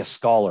serious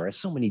scholar, as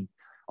so many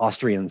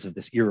Austrians of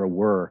this era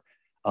were.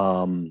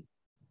 Stendhal,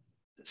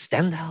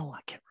 I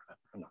can't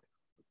remember.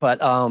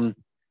 But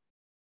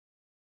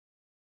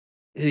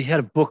he had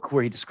a book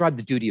where he described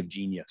the duty of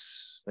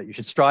genius, that you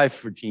should strive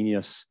for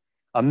genius.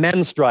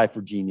 Men strive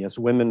for genius.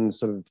 Women,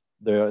 sort of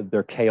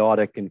their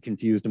chaotic and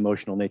confused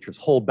emotional natures,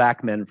 hold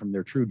back men from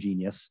their true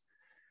genius.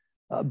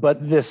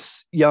 But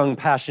this young,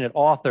 passionate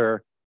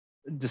author,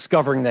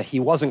 discovering that he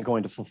wasn't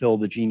going to fulfill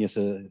the genius,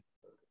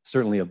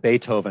 certainly of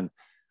Beethoven,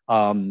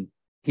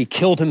 he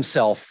killed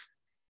himself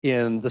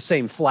in the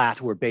same flat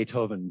where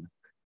Beethoven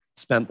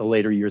spent the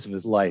later years of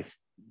his life,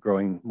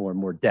 growing more and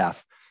more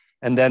deaf,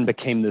 and then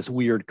became this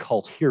weird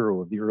cult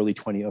hero of the early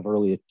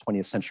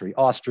 20th century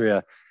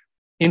Austria,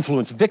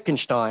 influenced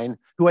Wittgenstein,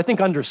 who I think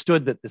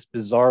understood that this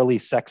bizarrely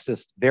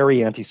sexist,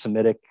 very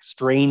anti-Semitic,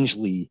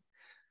 strangely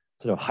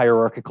sort of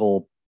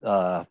hierarchical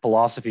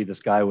philosophy this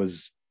guy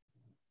was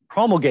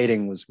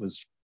promulgating was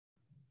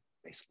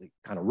basically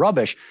kind of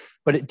rubbish,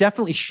 but it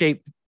definitely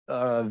shaped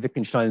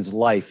Wittgenstein's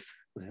life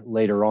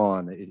later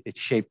on. It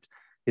shaped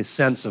his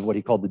sense of what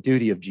he called the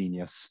duty of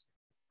genius.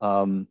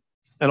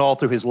 And all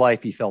through his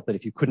life, he felt that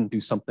if you couldn't do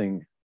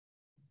something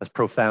as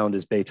profound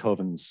as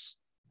Beethoven's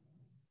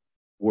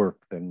work,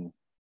 then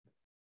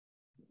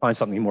find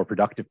something more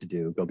productive to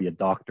do, go be a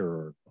doctor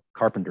or a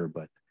carpenter.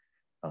 But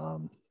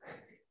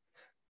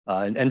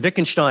and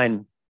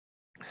Wittgenstein,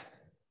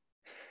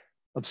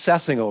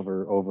 obsessing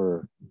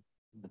over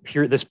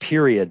this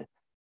period,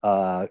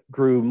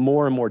 grew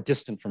more and more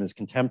distant from his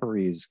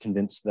contemporaries,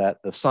 convinced that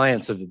the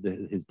science of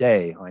his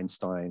day,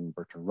 Einstein,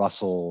 Bertrand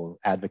Russell,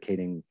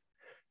 advocating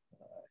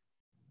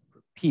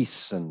for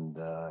peace and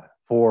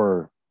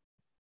for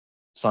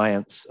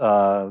science,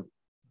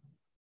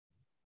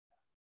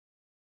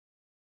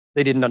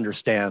 they didn't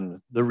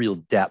understand the real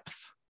depth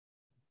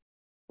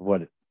of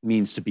what it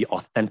means to be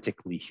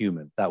authentically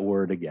human, that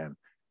word again.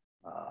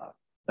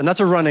 And that's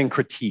a running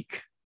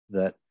critique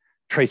that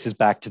traces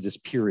back to this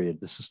period,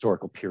 this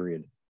historical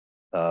period,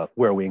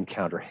 where we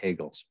encounter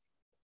Hegel's.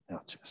 Now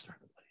it's going to start.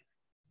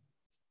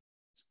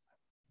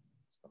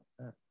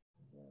 There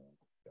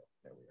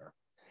we are.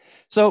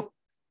 So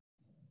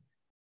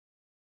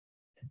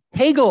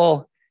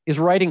Hegel is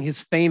writing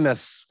his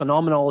famous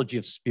Phenomenology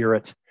of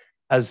Spirit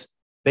as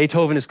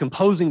Beethoven is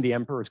composing the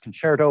Emperor's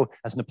Concerto,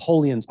 as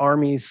Napoleon's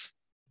armies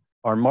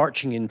are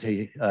marching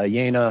into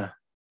Jena.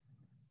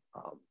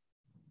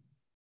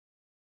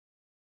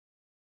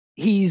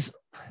 He's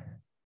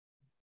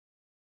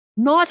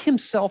not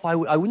himself, I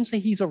wouldn't say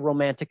he's a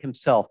romantic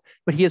himself,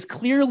 but he is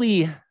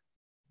clearly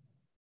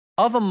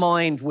of a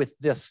mind with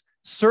this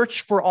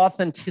search for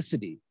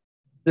authenticity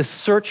this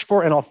search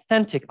for an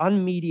authentic,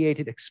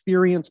 unmediated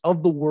experience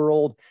of the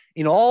world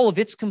in all of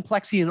its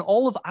complexity and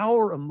all of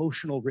our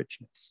emotional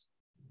richness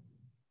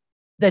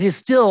that is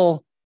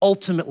still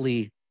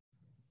ultimately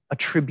a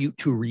tribute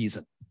to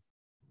reason.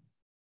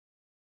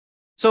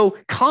 So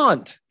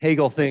Kant,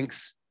 Hegel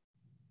thinks,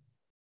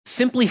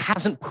 simply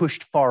hasn't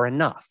pushed far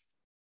enough.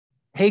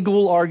 Hegel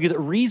will argue that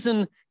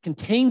reason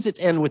contains its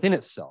end within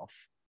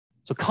itself.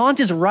 So Kant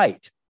is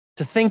right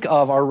to think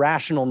of our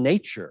rational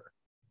nature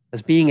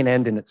as being an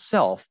end in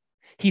itself.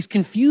 He's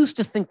confused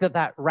to think that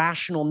that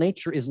rational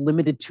nature is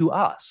limited to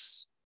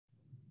us.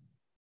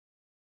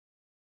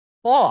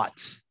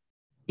 Thought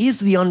is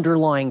the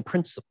underlying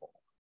principle.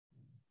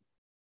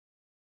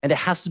 And it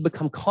has to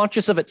become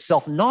conscious of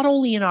itself, not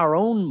only in our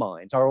own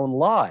minds, our own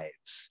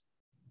lives,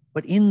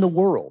 but in the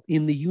world,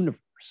 in the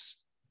universe.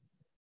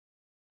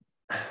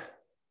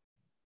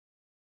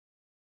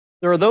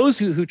 There are those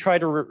who try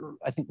to,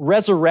 I think,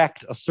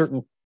 resurrect a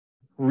certain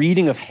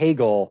reading of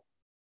Hegel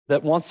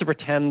that wants to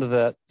pretend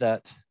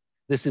that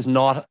this is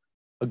not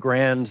a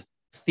grand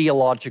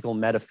theological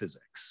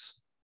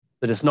metaphysics,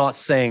 that it's not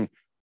saying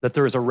that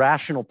there is a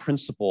rational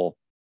principle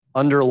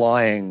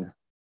underlying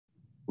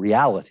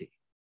reality,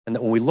 and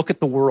that when we look at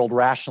the world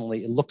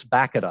rationally, it looks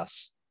back at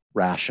us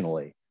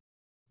rationally.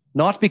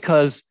 Not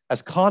because,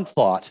 as Kant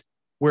thought,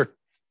 we're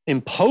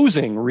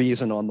imposing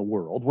reason on the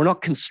world. We're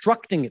not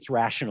constructing its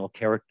rational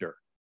character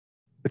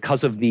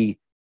because of the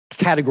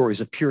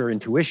categories of pure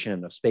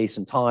intuition of space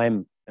and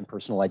time and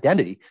personal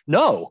identity.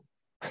 No,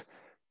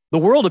 the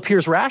world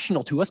appears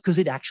rational to us because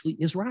it actually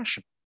is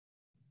rational.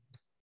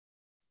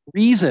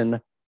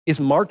 Reason is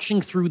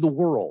marching through the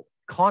world,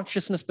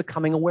 consciousness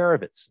becoming aware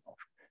of itself.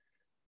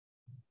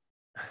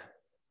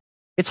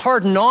 It's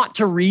hard not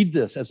to read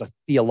this as a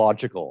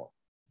theological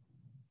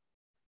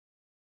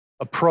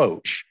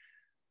approach.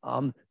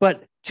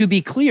 But to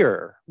be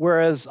clear,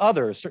 whereas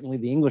others, certainly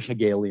the English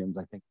Hegelians,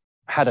 I think,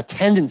 had a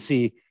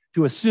tendency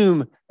to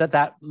assume that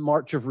that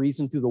march of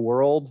reason through the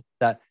world,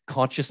 that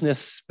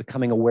consciousness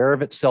becoming aware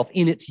of itself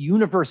in its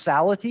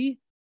universality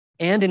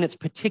and in its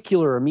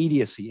particular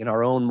immediacy in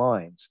our own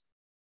minds,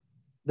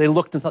 they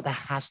looked and thought that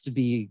has to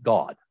be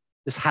God.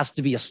 This has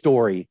to be a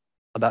story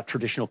about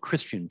traditional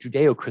Christian,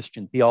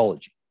 Judeo-Christian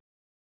theology.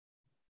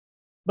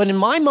 But in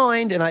my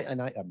mind, and I'm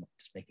not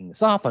just making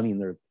this up, I mean,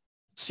 there are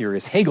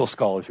serious Hegel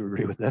scholars who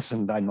agree with this,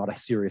 and I'm not a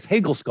serious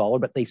Hegel scholar,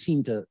 but they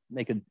seem to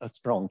make a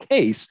strong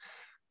case.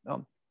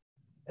 And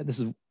this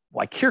is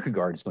why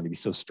Kierkegaard is going to be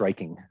so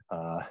striking.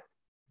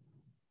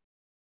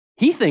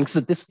 He thinks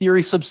that this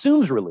theory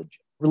subsumes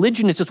religion.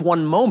 Religion is just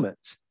one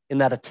moment in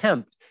that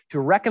attempt to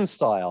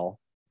reconcile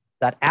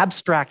that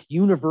abstract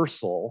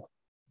universal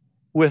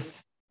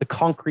with the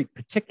concrete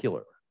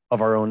particular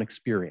of our own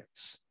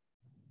experience.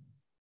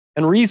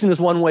 And reason is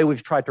one way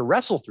we've tried to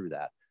wrestle through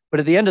that. But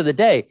at the end of the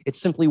day, it's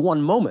simply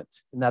one moment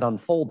in that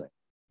unfolding.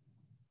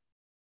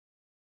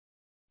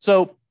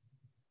 So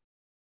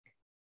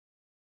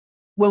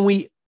when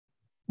we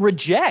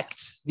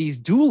reject these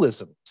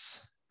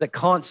dualisms that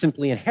Kant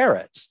simply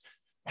inherits,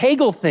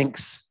 Hegel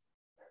thinks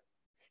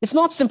it's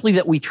not simply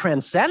that we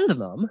transcend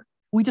them,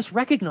 we just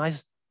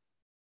recognize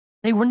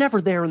they were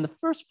never there in the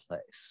first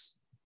place.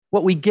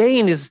 What we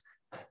gain is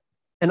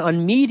an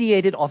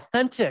unmediated,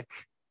 authentic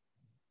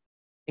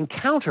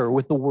encounter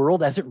with the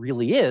world as it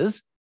really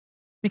is,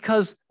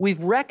 because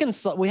we've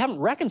reconciled, we haven't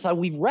reconciled,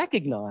 we've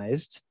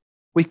recognized,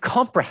 we've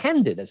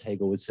comprehended, as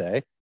Hegel would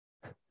say,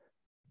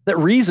 that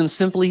reason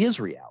simply is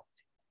reality.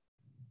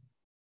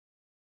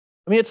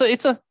 I mean,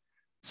 it's a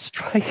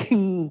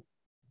striking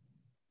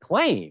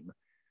claim,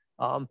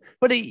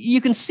 but you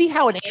can see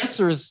how it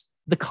answers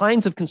the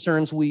kinds of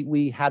concerns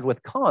we had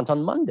with Kant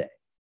on Monday.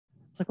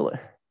 It's like, well,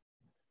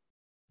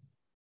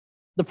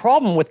 the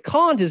problem with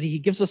Kant is he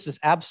gives us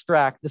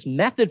this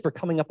method for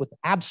coming up with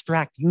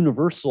abstract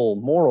universal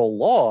moral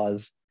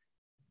laws,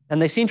 and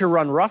they seem to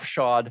run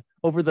roughshod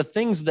over the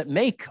things that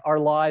make our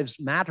lives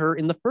matter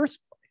in the first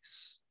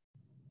place.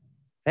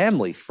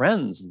 Family,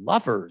 friends,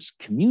 lovers,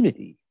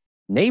 community,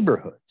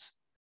 neighborhoods.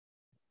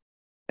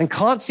 And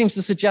Kant seems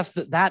to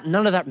suggest that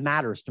none of that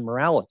matters to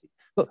morality.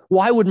 But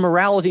why would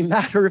morality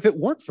matter if it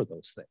weren't for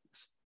those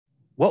things?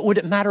 What would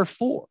it matter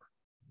for?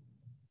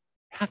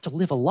 You have to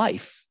live a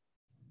life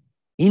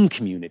in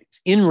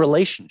communities, in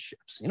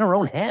relationships, in our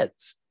own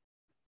heads.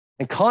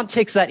 And Kant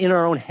takes that in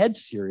our own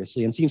heads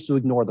seriously and seems to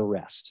ignore the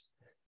rest.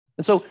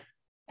 And so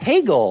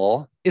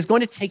Hegel is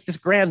going to take this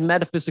grand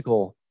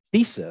metaphysical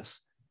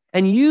thesis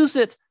and use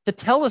it to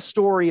tell a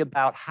story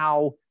about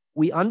how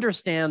we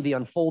understand the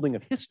unfolding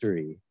of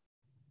history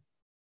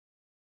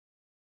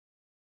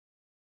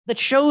that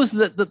shows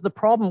that the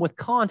problem with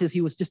Kant is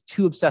he was just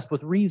too obsessed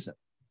with reason.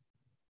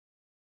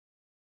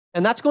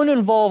 And that's going to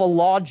involve a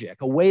logic,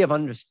 a way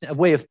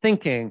of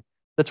thinking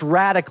that's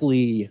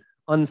radically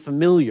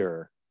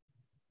unfamiliar.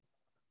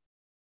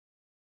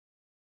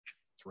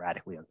 It's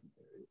radically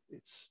unfamiliar.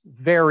 It's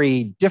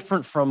very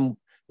different from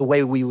the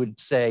way we would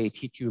say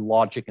teach you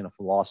logic in a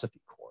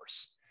philosophy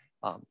course.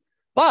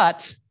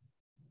 But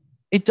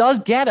it does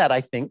get at,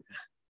 I think,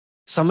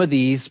 some of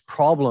these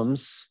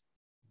problems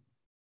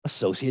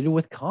associated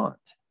with Kant.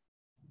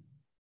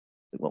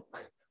 Well,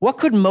 what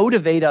could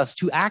motivate us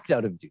to act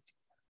out of duty?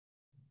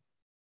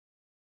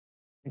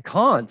 And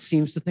Kant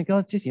seems to think, oh,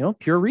 it's just,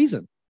 pure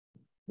reason.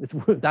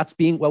 That's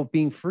what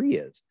being free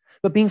is.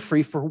 But being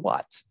free for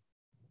what?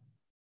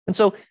 And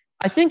so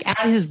I think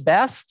at his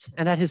best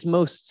and at his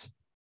most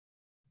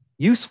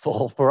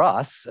useful for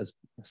us as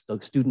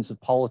students of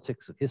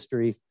politics, of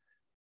history,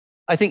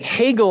 I think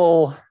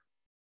Hegel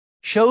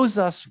shows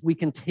us we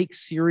can take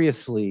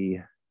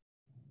seriously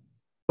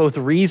both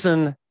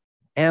reason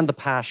and the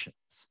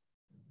passions,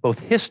 both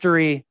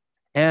history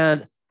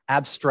and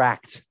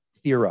abstract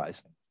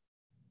theorizing.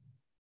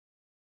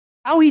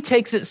 How he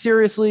takes it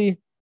seriously,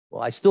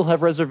 well, I still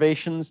have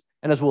reservations.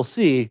 And as we'll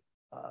see,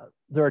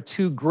 there are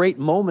two great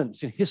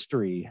moments in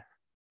history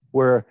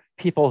where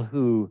people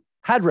who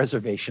had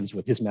reservations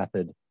with his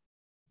method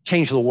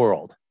changed the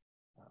world.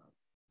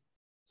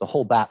 So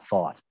hold that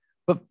thought.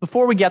 But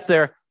before we get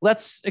there,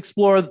 let's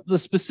explore the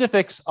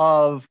specifics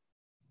of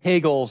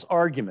Hegel's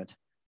argument.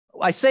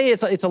 I say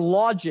it's a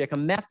logic, a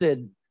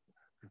method,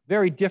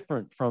 very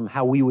different from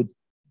how we would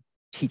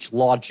teach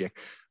logic.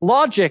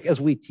 Logic, as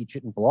we teach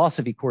it in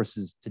philosophy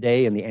courses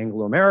today in the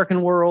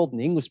Anglo-American world and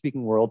the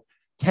English-speaking world,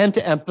 tend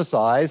to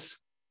emphasize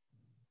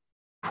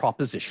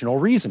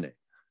propositional reasoning.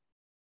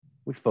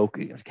 We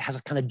focus, it has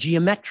a kind of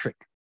geometric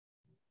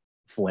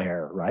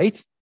flair,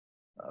 right?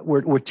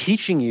 We're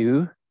teaching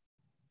you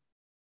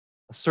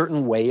a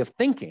certain way of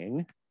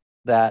thinking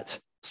that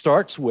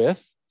starts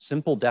with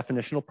simple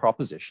definitional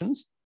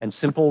propositions and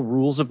simple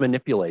rules of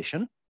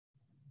manipulation.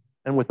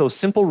 And with those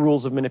simple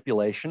rules of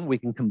manipulation, we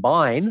can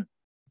combine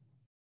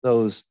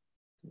those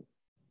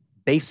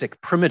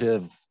basic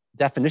primitive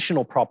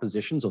definitional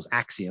propositions, those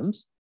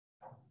axioms,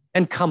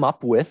 and come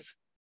up with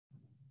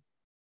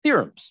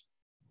theorems,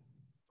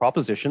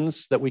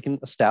 propositions that we can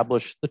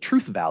establish the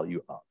truth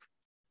value of.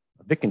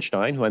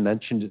 Wittgenstein, who I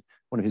mentioned,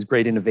 one of his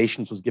great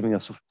innovations was giving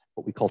us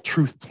what we call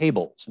truth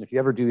tables. And if you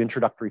ever do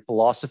introductory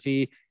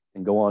philosophy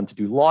and go on to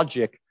do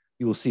logic,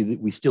 you will see that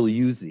we still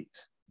use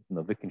these, even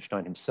though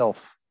Wittgenstein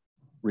himself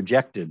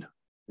rejected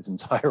his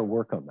entire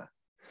work on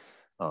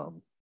that.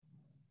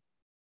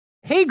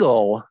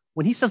 Hegel,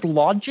 when he says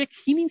logic,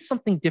 he means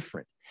something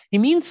different. He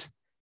means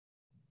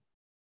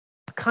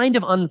a kind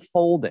of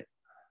unfolding.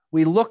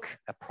 We look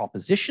at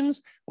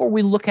propositions, or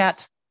we look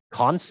at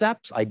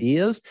concepts,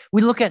 ideas.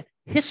 We look at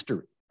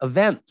history,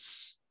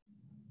 events,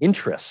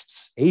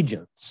 interests,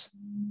 agents.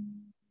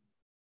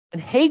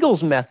 And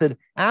Hegel's method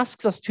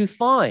asks us to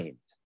find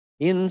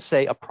in,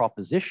 say, a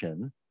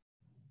proposition,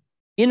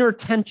 inner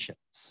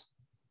tensions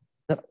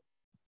that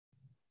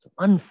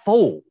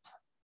unfold.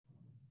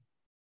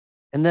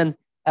 And then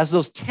as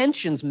those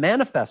tensions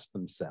manifest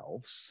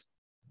themselves,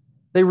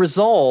 they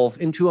resolve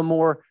into a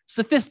more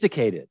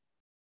sophisticated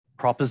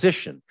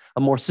proposition, a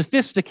more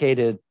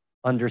sophisticated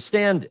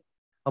understanding,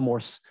 a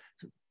more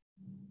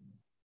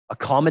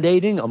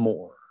accommodating, a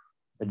more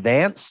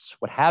advanced,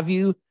 what have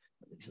you,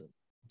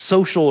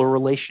 social or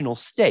relational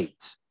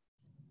state.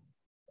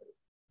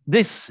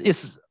 This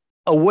is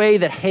a way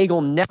that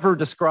Hegel never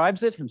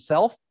describes it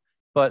himself,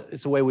 but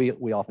it's a way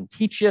we often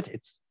teach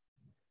it.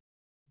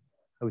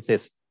 I would say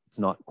it's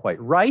not quite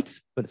right,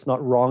 but it's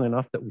not wrong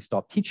enough that we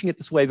stop teaching it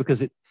this way,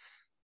 because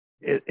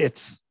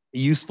it's a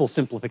useful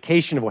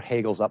simplification of what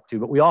Hegel's up to.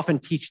 But we often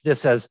teach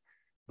this as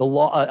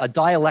a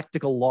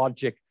dialectical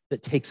logic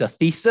that takes a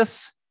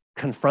thesis,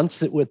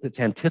 confronts it with its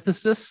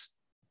antithesis,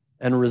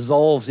 and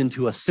resolves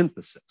into a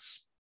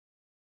synthesis.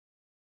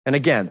 And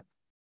again,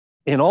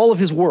 in all of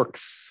his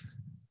works,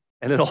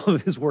 and in all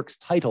of his works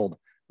titled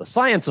The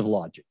Science of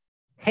Logic,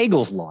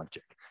 Hegel's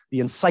Logic, the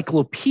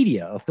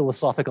Encyclopedia of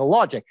Philosophical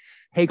Logic,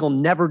 Hegel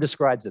never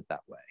describes it that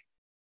way.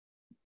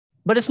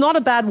 But it's not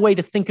a bad way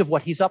to think of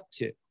what he's up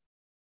to.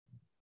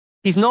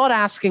 He's not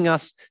asking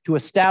us to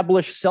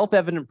establish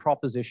self-evident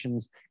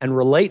propositions and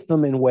relate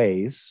them in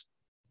ways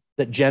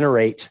that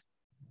generate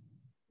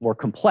more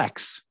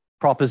complex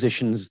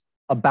propositions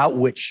about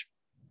which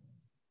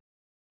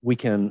we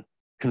can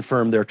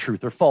confirm their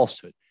truth or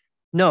falsehood.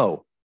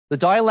 No, the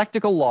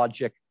dialectical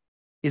logic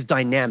is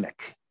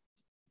dynamic.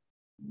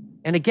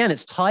 And again,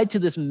 it's tied to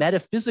this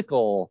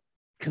metaphysical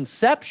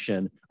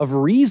conception of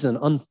reason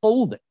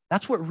unfolding.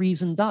 That's what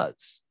reason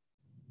does.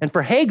 And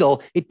for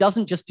Hegel, it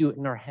doesn't just do it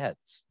in our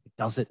heads. It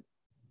does it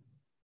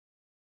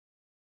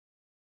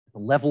at the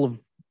level of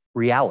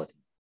reality.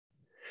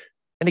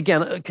 And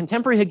again,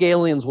 contemporary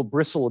Hegelians will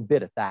bristle a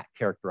bit at that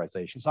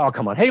characterization. So, oh,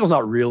 come on, Hegel's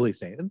not really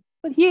saying it,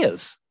 but he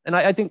is. And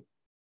I think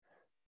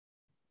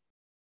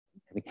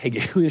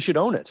Hegelians should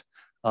own it.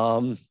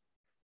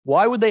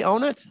 Why would they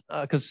own it?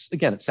 Because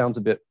again, it sounds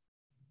a bit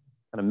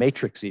kind of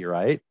matrixy,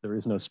 right? There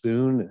is no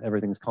spoon.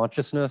 Everything's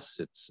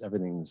consciousness.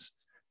 Everything's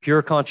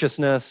pure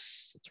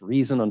consciousness. It's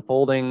reason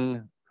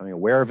unfolding, becoming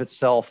aware of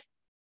itself.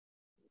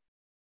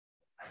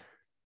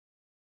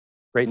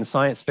 Great in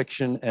science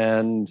fiction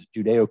and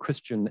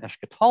Judeo-Christian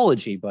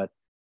eschatology, but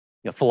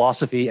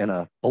philosophy and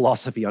a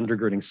philosophy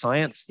undergirding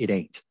science, it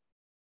ain't.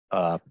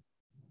 But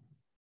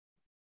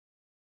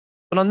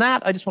on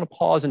that, I just want to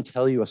pause and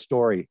tell you a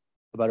story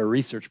about a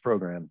research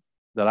program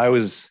that I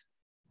was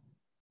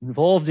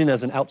involved in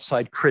as an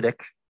outside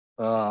critic,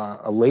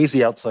 a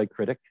lazy outside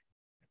critic.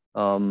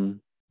 But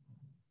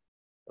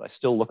I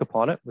still look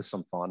upon it with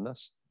some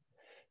fondness.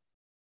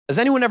 Has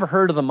anyone ever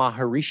heard of the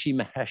Maharishi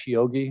Mahesh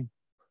Yogi?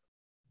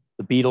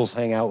 The Beatles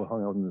hung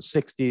out in the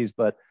 60s,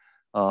 but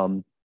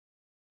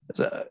it's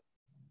a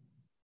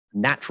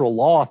natural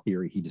law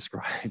theory he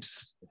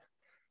describes.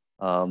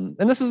 And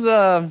this is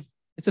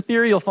it's a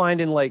theory you'll find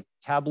in like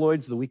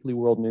tabloids, the Weekly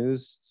World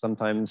News.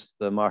 Sometimes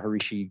the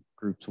Maharishi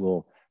groups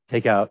will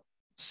take out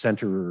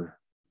center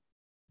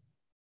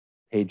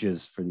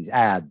pages for these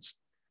ads.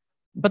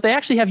 But they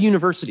actually have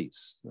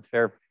universities.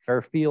 Fairfax,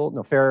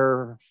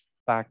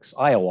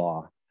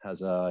 Iowa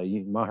has a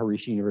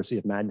Maharishi University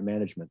of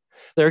Management.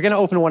 They're going to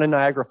open one in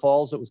Niagara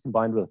Falls that was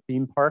combined with a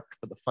theme park,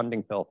 but the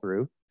funding fell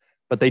through.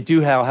 But they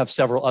do have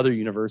several other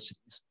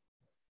universities.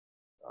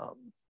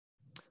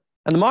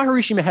 And the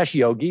Maharishi Mahesh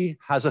Yogi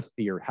had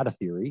a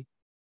theory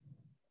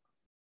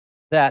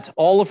that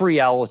all of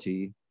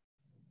reality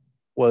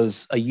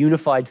was a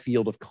unified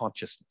field of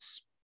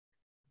consciousness.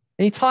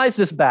 And he ties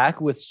this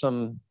back with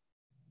some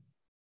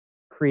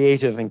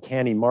creative and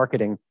canny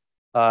marketing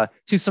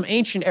to some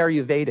ancient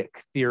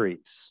Ayurvedic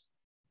theories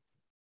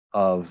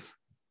of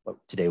what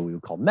today we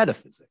would call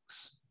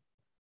metaphysics.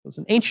 There's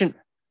an ancient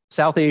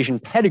South Asian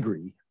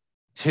pedigree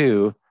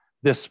to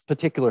this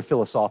particular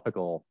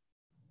philosophical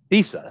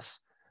thesis.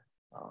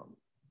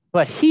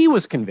 But he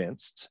was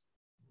convinced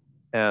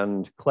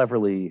and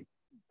cleverly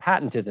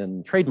patented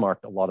and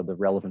trademarked a lot of the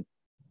relevant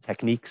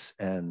techniques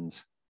and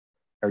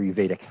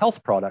Ayurvedic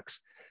health products.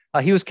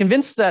 He was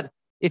convinced that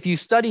if you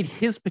studied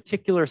his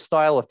particular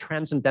style of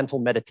transcendental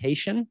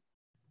meditation,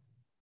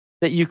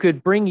 that you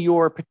could bring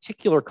your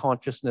particular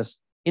consciousness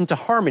into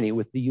harmony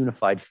with the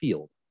unified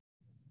field.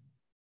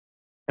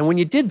 And when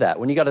you did that,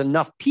 when you got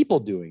enough people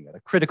doing it,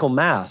 a critical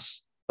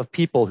mass of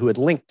people who had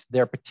linked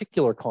their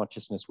particular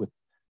consciousness with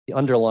the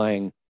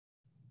underlying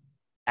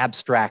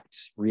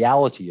abstract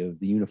reality of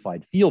the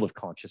unified field of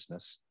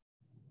consciousness,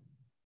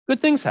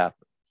 good things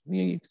happened.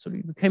 You sort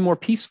of became more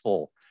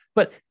peaceful.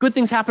 But good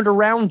things happened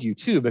around you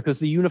too, because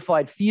the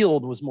unified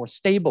field was more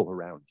stable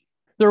around you.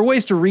 There are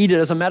ways to read it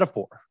as a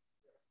metaphor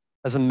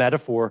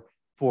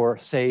for,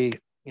 say,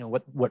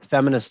 what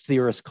feminist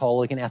theorists call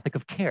like an ethic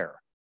of care,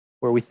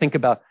 where we think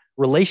about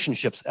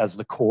relationships as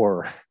the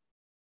core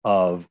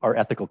of our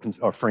ethical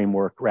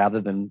framework rather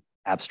than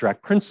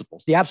abstract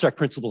principles. The abstract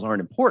principles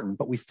aren't important,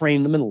 but we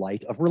frame them in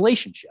light of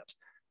relationships.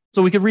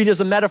 So we could read it as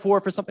a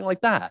metaphor for something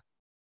like that.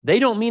 They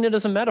don't mean it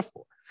as a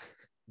metaphor.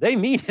 They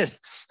mean it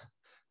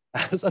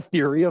as a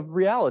theory of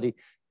reality.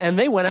 And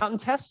they went out and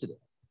tested it.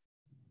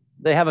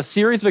 They have a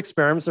series of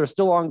experiments that are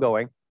still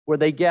ongoing where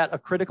they get a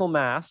critical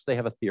mass. They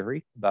have a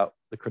theory about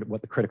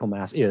what the critical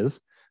mass is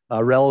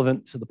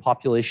relevant to the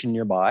population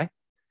nearby.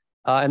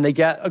 And they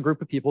get a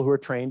group of people who are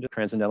trained in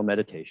transcendental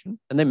meditation,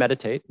 and they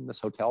meditate in this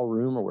hotel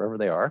room or wherever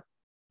they are.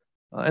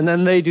 And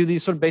then they do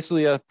these sort of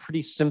basically a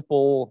pretty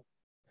simple,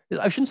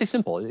 I shouldn't say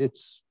simple,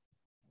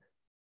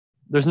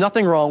 there's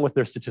nothing wrong with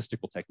their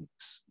statistical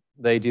techniques.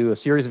 They do a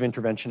series of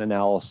intervention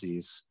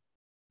analyses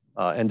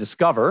and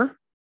discover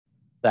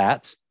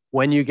that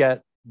when you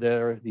get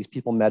these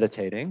people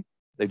meditating,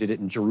 they did it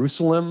in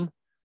Jerusalem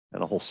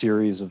and a whole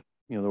series of,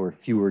 there were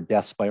fewer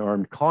deaths by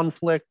armed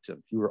conflict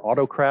and fewer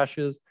auto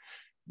crashes.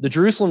 The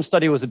Jerusalem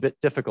study was a bit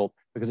difficult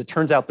because it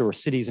turns out there were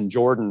cities in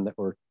Jordan that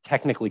were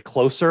technically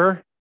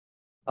closer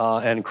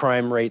and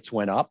crime rates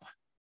went up.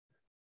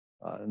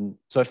 And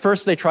so at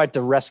first they tried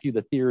to rescue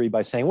the theory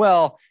by saying,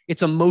 well,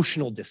 it's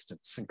emotional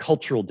distance and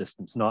cultural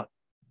distance, not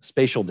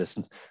spatial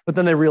distance. But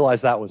then they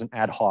realized that was an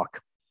ad hoc,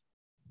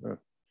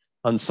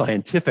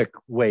 unscientific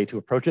way to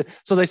approach it.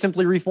 So they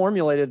simply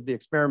reformulated the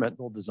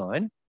experimental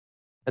design.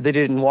 And they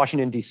did it in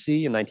Washington,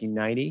 D.C. in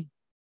 1990.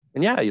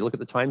 And yeah, you look at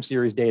the time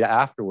series data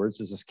afterwards,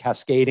 there's this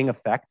cascading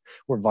effect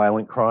where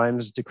violent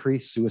crimes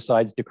decrease,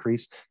 suicides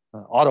decrease,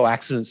 auto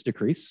accidents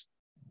decrease.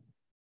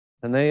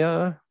 And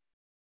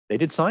they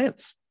did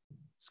science,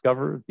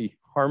 discover the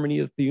harmony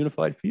of the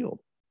unified field.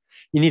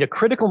 You need a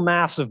critical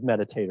mass of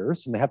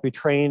meditators, and they have to be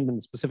trained in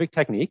a specific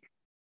technique.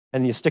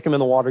 And you stick them in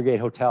the Watergate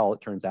Hotel,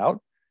 it turns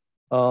out.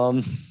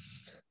 I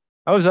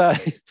was a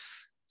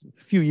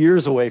few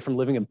years away from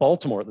living in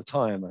Baltimore at the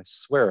time. I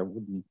swear it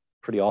would be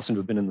pretty awesome to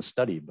have been in the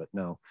study, but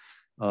no.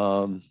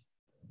 But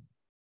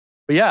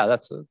yeah,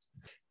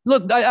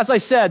 look. As I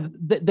said,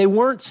 they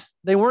weren't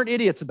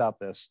idiots about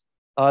this.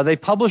 They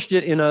published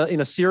it in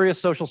a serious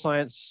social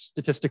science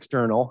statistics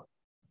journal,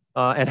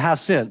 and have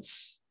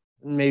since.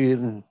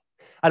 Maybe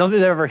I don't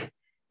think they ever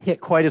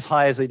hit quite as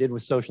high as they did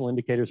with social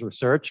indicators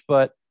research,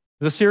 but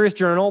it was a serious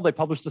journal. They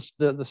published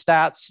the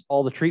stats,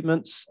 all the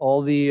treatments,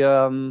 all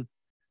the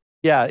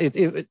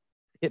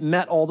it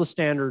met all the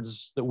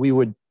standards that we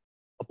would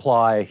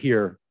apply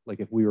here, like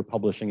if we were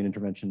publishing an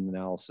intervention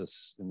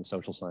analysis in the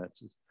social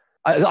sciences.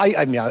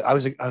 I mean, I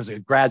was a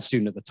grad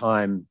student at the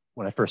time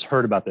when I first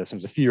heard about this. It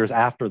was a few years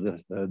after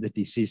the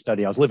DC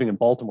study. I was living in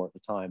Baltimore at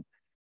the time.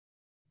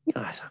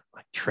 I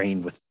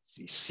trained with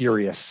these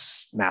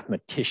serious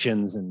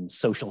mathematicians and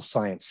social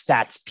science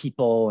stats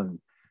people, and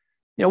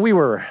we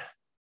were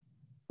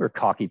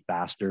cocky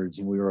bastards,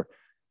 and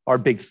our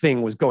big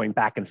thing was going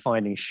back and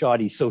finding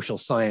shoddy social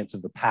science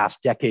of the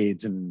past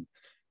decades and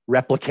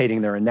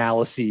replicating their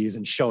analyses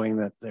and showing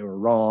that they were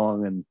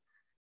wrong. And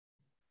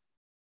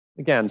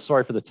again,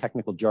 sorry for the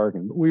technical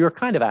jargon, but we were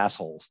kind of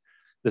assholes,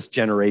 this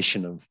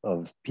generation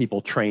of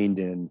people trained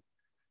in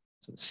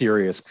sort of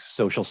serious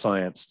social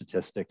science,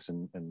 statistics,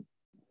 and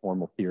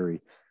formal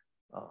theory.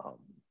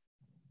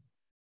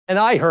 And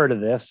I heard of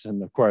this,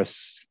 and of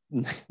course,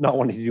 not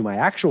wanting to do my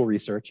actual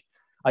research,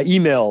 I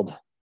emailed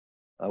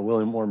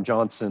William Worm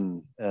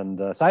Johnson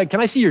and said,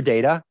 "Can I see your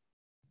data?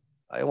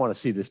 I want to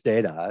see this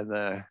data."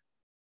 And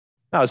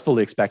I was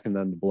fully expecting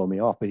them to blow me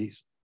off, but he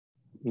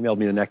emailed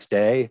me the next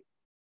day,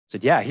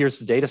 said, "Yeah, here's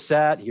the data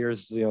set.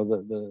 Here's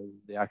the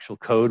actual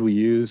code we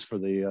use for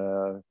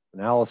the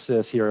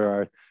analysis. Here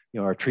are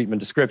our treatment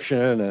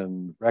description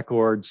and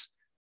records."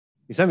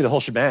 He sent me the whole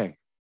shebang,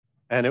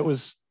 and it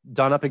was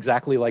done up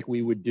exactly like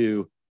we would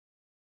do,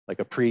 like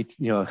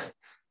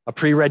a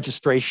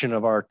pre-registration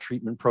of our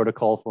treatment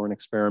protocol for an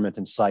experiment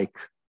in psych,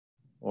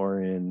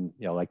 or in,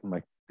 like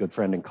my good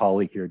friend and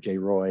colleague here, Jay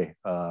Roy.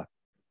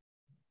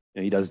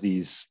 He does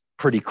these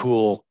pretty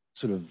cool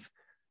sort of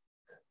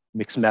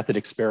mixed method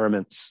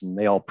experiments, and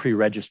they all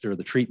pre-register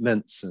the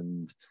treatments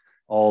and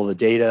all the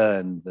data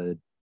and the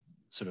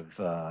sort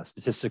of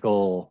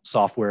statistical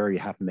software you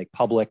have to make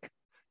public.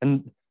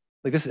 And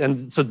like this,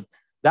 and so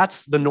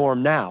that's the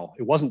norm now.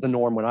 It wasn't the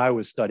norm when I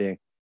was studying,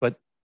 but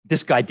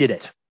this guy did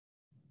it.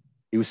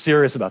 He was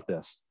serious about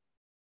this,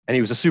 and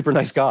he was a super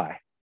nice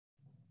guy.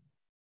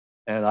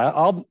 And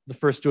I'll the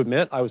first to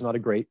admit, I was not a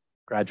great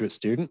graduate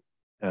student,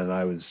 and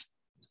I was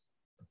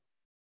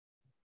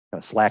kind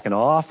of slacking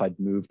off. I'd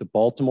moved to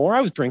Baltimore.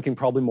 I was drinking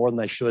probably more than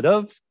I should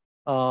have.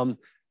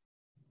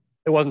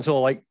 It wasn't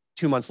until like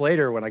 2 months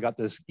later when I got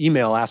this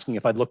email asking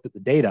if I'd looked at the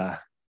data.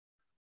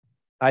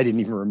 I didn't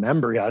even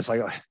remember. I was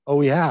like,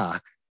 "Oh yeah."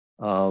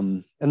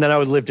 And then I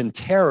lived in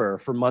terror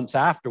for months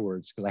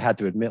afterwards, because I had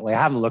to admit, like,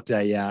 I haven't looked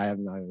at it yet. I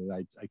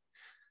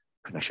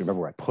couldn't actually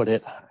remember where I put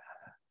it.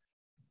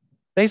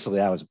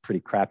 Basically, I was a pretty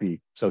crappy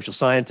social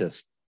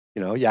scientist.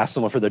 You ask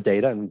someone for their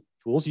data and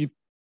tools, you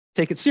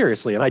take it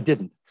seriously, and I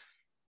didn't.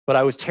 But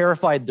I was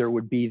terrified there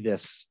would be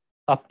this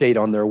update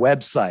on their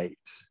website.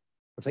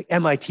 It's like,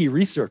 MIT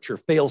researcher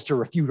fails to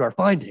refute our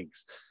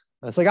findings.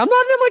 And it's like, I'm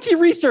not an MIT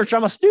researcher,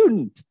 I'm a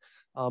student.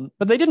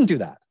 But they didn't do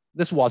that.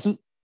 This wasn't.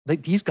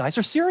 These guys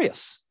are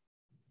serious.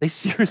 They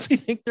seriously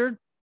think they're,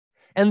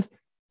 and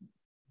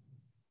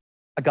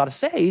I got to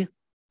say,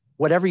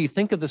 whatever you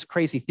think of this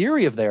crazy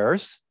theory of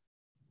theirs,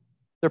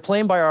 they're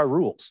playing by our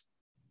rules.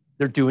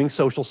 They're doing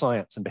social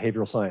science and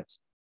behavioral science.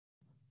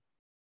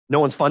 No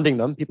one's funding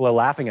them. People are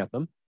laughing at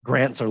them.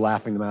 Grants are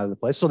laughing them out of the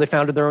place. So they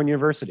founded their own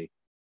university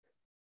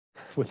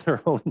with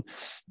their own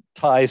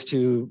ties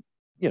to,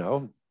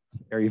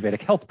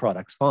 Ayurvedic health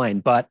products.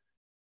 Fine. But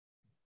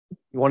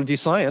you want to do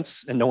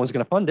science and no one's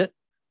going to fund it.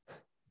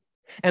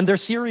 And they're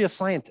serious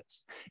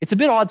scientists. It's a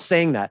bit odd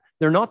saying that.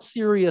 They're not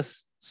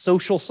serious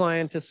social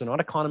scientists, they're not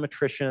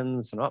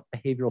econometricians, they're not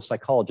behavioral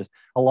psychologists.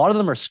 A lot of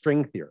them are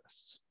string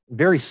theorists,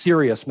 very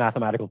serious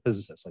mathematical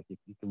physicists. Like you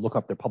can look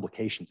up their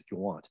publications if you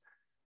want.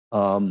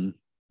 And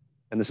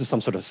this is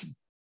some sort of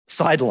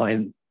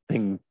sideline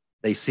thing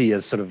they see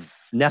as sort of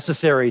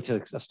necessary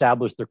to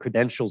establish their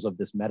credentials of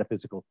this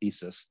metaphysical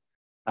thesis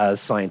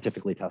as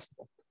scientifically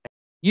testable.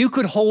 You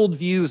could hold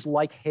views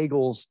like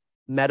Hegel's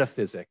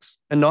metaphysics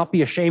and not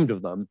be ashamed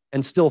of them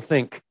and still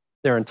think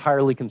they're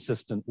entirely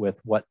consistent with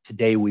what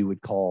today we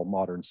would call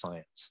modern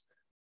science.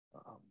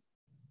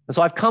 And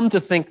so I've come to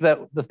think that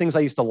the things I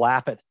used to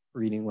laugh at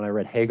reading when I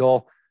read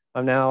Hegel,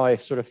 now I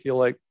sort of feel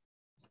like,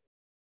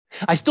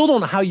 I still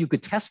don't know how you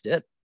could test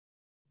it.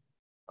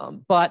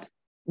 But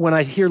when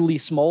I hear Lee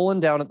Smolin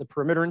down at the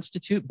Perimeter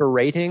Institute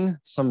berating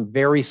some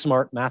very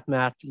smart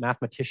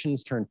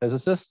mathematicians turned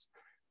physicists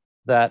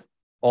that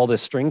all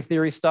this string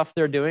theory stuff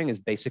they're doing is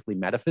basically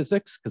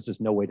metaphysics because there's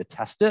no way to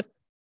test it.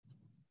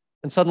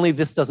 And suddenly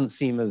this doesn't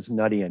seem as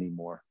nutty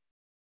anymore.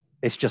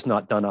 It's just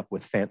not done up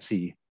with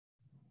fancy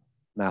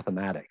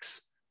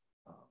mathematics.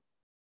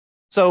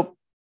 So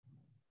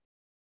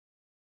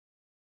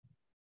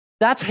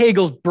that's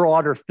Hegel's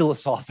broader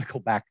philosophical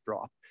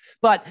backdrop.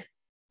 But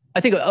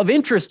I think of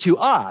interest to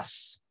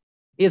us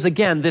is,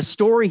 again, this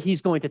story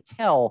he's going to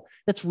tell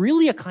that's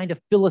really a kind of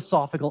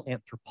philosophical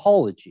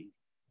anthropology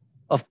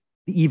of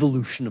the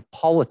evolution of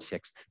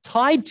politics,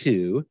 tied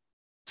to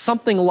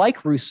something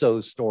like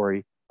Rousseau's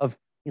story of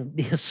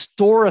the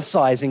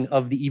historicizing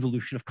of the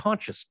evolution of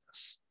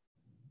consciousness.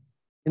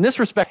 In this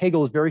respect,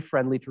 Hegel is very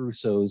friendly to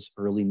Rousseau's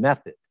early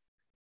method.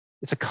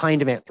 It's a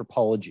kind of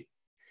anthropology.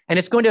 And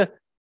it's going to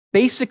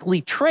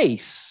basically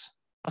trace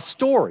a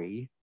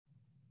story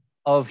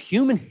of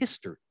human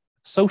history,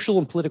 social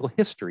and political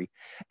history,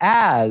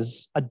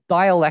 as a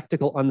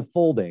dialectical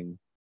unfolding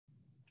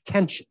of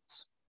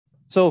tensions.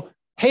 So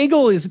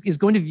Hegel is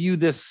going to view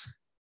this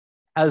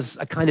as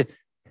a kind of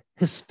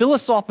his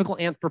philosophical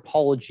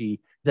anthropology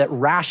that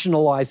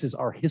rationalizes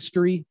our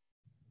history,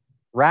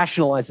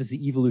 rationalizes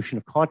the evolution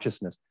of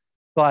consciousness,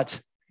 but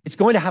it's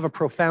going to have a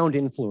profound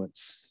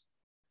influence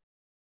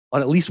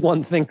on at least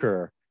one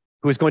thinker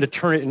who is going to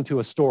turn it into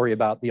a story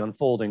about the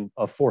unfolding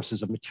of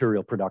forces of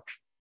material production.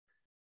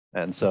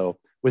 And so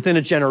within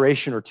a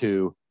generation or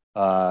two,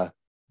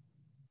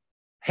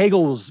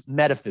 Hegel's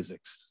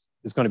metaphysics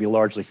is going to be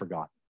largely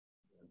forgotten.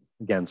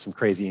 Again, some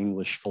crazy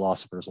English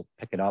philosophers will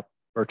pick it up.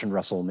 Bertrand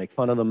Russell will make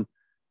fun of them,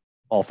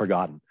 all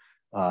forgotten.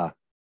 But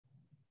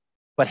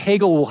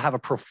Hegel will have a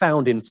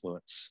profound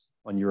influence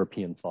on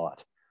European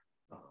thought.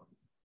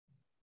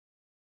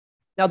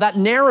 Now that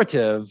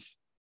narrative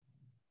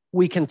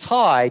we can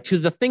tie to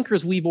the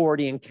thinkers we've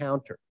already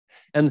encountered.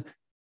 And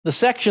the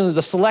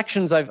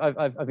selections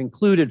I've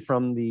included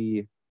from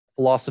the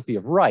philosophy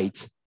of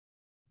right,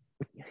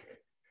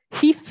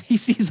 he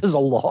sees as a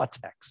law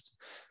text.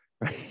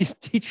 Right? He's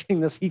teaching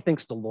this, he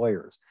thinks, to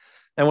lawyers.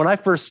 And when I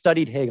first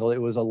studied Hegel, it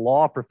was a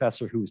law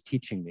professor who was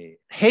teaching me.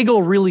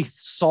 Hegel really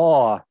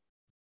saw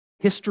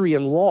history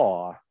and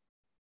law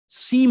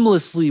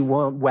seamlessly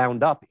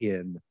wound up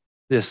in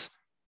this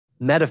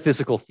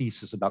metaphysical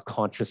thesis about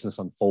consciousness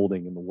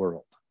unfolding in the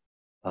world.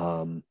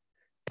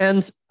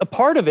 And a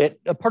part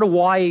of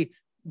why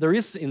there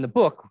is in the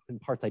book, in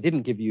parts I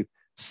didn't give you,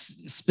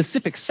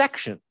 specific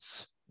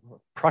sections,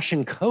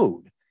 Prussian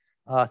code,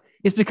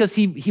 is because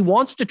he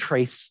wants to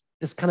trace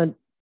this kind of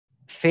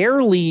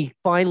fairly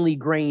finely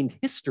grained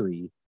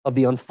history of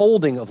the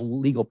unfolding of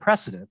legal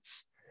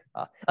precedents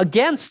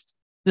against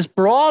this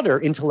broader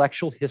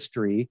intellectual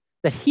history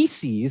that he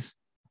sees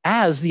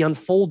as the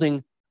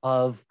unfolding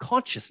of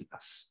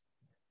consciousness.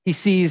 He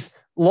sees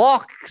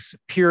Locke's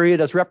period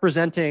as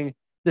representing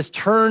this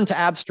turn to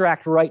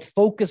abstract right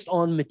focused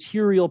on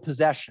material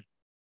possession,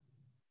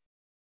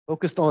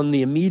 focused on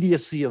the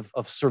immediacy of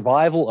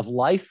survival of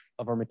life,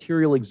 of our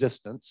material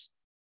existence.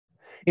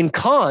 In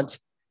Kant,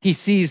 he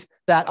sees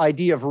that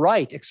idea of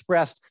right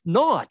expressed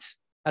not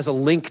as a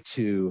link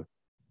to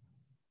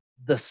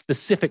the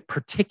specific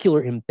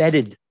particular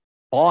embedded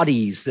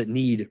bodies that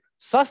need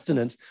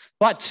sustenance,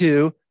 but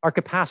to our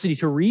capacity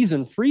to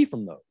reason free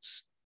from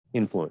those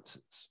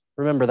influences.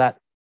 Remember that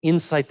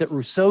insight that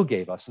Rousseau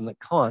gave us and that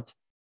Kant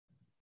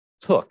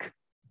took.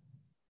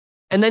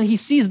 And then he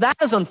sees that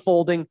as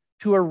unfolding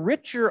to a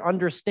richer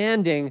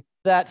understanding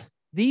that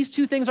these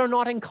two things are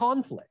not in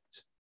conflict,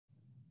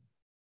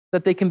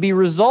 that they can be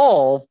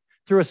resolved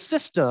through a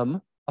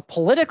system, a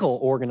political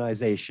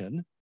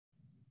organization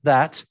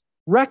that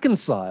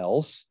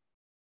reconciles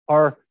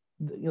our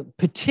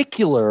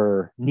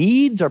particular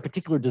needs, our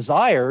particular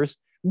desires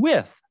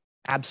with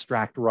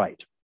abstract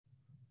right.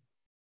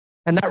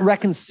 And that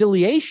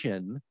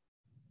reconciliation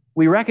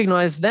we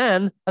recognize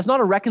then as not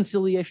a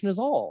reconciliation at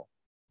all,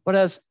 but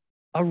as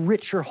a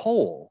richer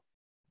whole.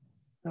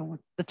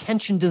 The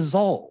tension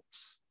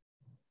dissolves.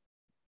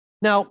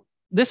 Now,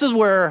 this is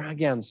where,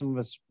 again, some of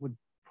us would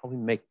probably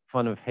make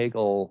fun of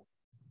Hegel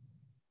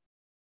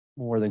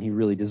more than he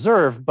really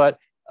deserved, but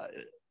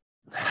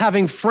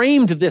having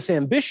framed this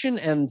ambition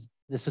and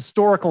this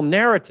historical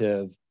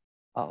narrative,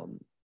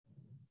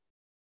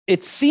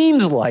 it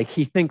seems like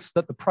he thinks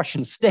that the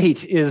Prussian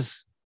state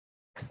is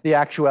the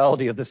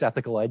actuality of this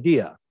ethical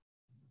idea.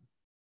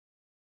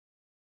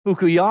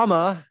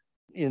 Fukuyama,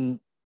 in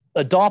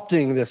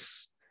adopting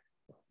this,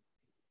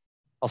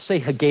 I'll say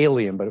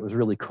Hegelian, but it was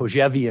really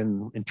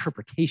Kojevian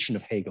interpretation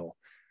of Hegel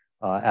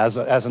as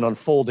an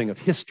unfolding of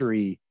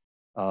history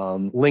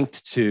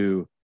linked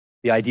to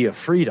the idea of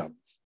freedom.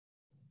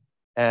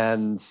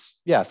 And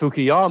yeah,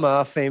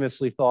 Fukuyama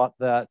famously thought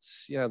that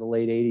the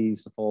late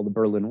 80s, the fall of the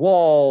Berlin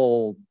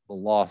Wall, the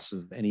loss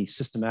of any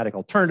systematic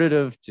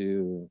alternative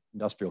to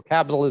industrial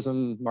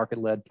capitalism,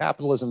 market-led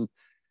capitalism,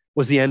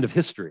 was the end of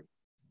history.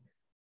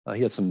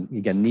 He had some,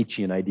 again,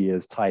 Nietzschean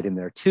ideas tied in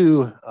there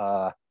too.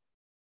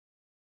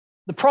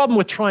 The problem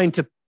with trying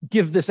to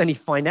give this any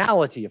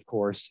finality, of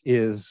course,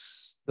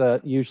 is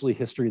that usually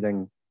history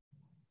then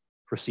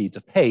proceeds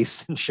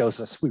apace and shows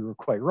us we were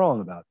quite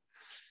wrong about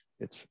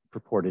its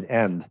purported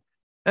end.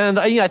 And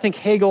I think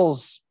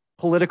Hegel's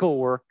political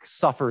work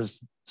suffers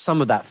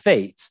some of that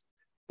fate.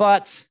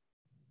 But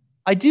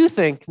I do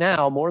think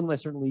now, more than I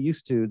certainly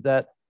used to,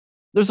 that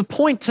there's a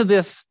point to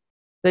this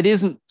that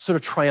isn't sort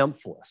of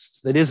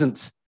triumphalist, that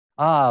isn't,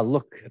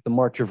 look at the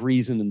march of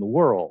reason in the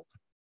world.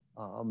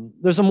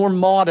 There's a more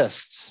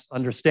modest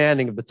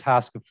understanding of the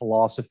task of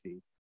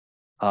philosophy.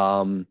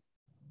 And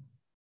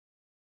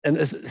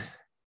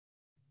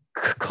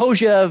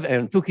Kojev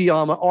and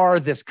Fukuyama are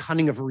this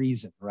cunning of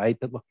reason, right?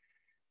 That look,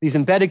 these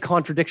embedded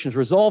contradictions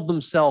resolve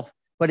themselves,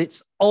 but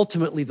it's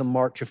ultimately the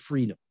march of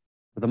freedom,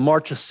 or the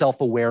march of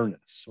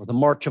self-awareness, or the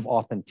march of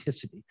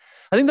authenticity.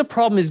 I think the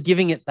problem is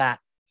giving it that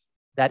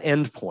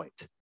end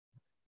point.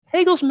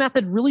 Hegel's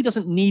method really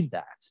doesn't need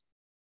that.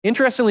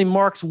 Interestingly,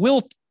 Marx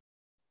will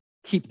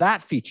keep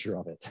that feature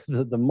of it,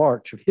 the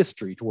march of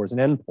history towards an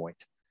endpoint.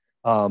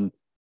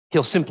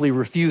 He'll simply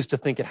refuse to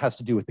think it has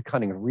to do with the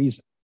cunning of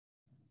reason.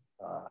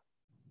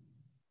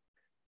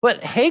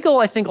 But Hegel,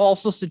 I think,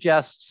 also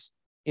suggests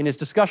in his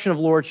discussion of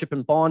lordship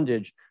and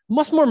bondage, a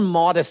much more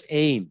modest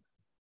aim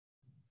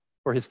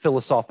for his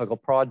philosophical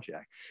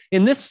project.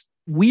 In this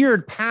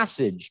weird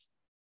passage,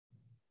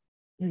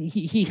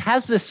 he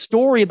has this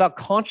story about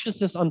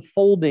consciousness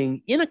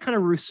unfolding in a kind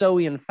of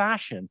Rousseauian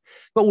fashion,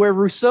 but where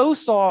Rousseau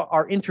saw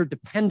our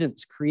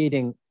interdependence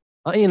creating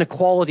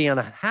inequality and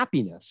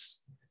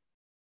unhappiness,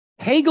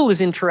 Hegel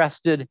is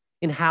interested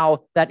in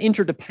how that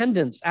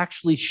interdependence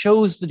actually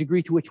shows the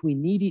degree to which we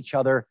need each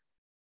other.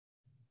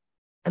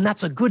 And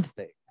that's a good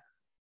thing.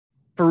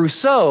 For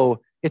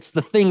Rousseau, it's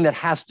the thing that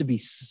has to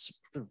be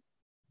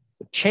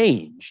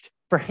changed.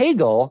 For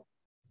Hegel,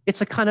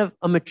 it's a kind of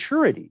a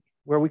maturity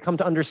where we come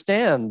to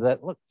understand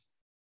that, look,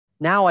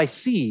 now I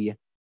see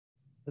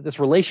that this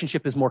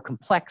relationship is more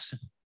complex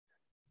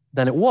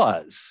than it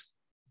was.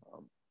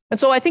 And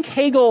so I think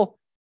Hegel,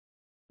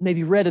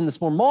 maybe read in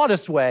this more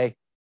modest way,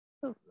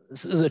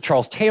 this is a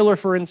Charles Taylor,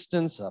 for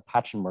instance,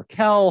 Patchen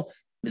Markel,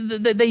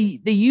 they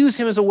use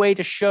him as a way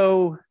to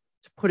show,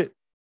 to put it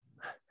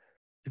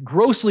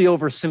grossly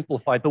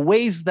oversimplified, the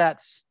ways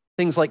that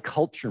things like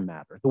culture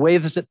matter, the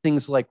ways that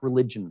things like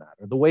religion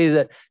matter, the way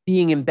that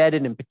being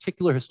embedded in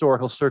particular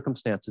historical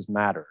circumstances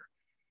matter.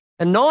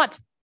 And not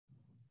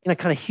in a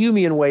kind of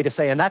Humean way to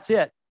say, and that's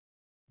it,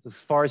 as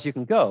far as you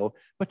can go,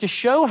 but to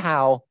show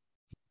how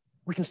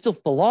we can still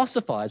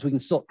philosophize, we can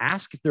still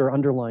ask if there are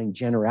underlying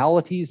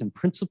generalities and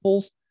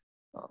principles,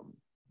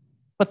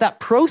 but that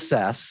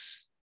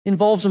process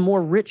involves a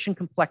more rich and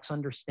complex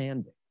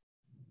understanding.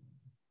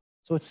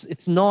 So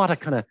it's not a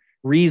kind of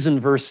reason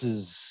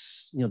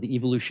versus the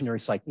evolutionary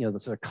the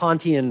sort of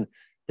Kantian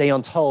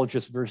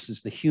deontologists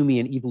versus the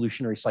Humean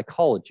evolutionary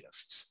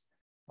psychologists.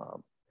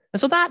 And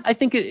so that, I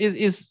think,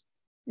 is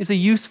a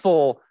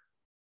useful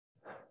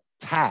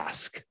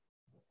task.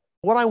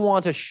 What I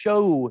want to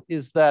show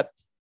is that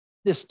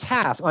this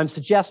task, I'm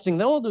suggesting,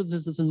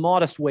 this is a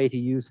modest way to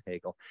use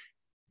Hegel.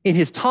 In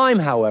his time,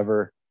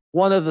 however,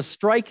 one of the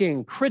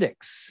striking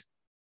critics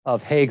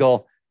of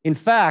Hegel, in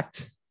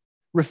fact,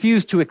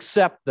 refused to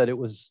accept that it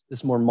was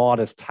this more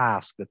modest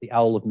task, that the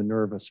owl of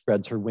Minerva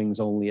spreads her wings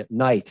only at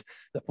night,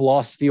 that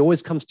philosophy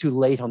always comes too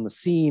late on the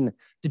scene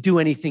to do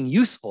anything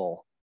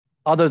useful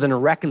other than to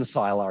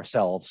reconcile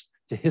ourselves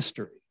to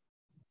history.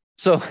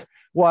 So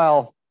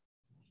while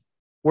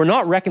we're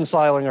not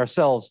reconciling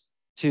ourselves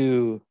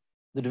to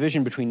the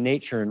division between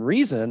nature and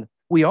reason,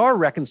 we are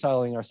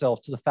reconciling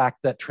ourselves to the fact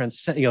that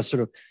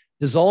sort of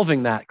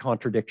dissolving that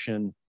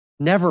contradiction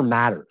never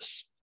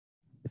matters.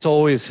 It's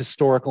always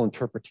historical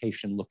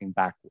interpretation looking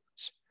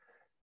backwards.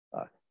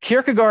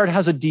 Kierkegaard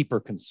has a deeper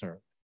concern.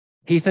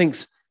 He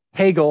thinks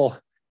Hegel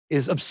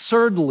is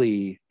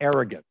absurdly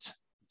arrogant in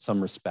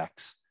some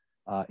respects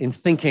in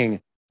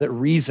thinking that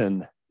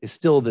reason is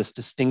still this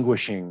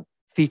distinguishing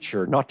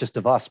feature, not just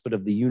of us, but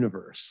of the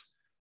universe.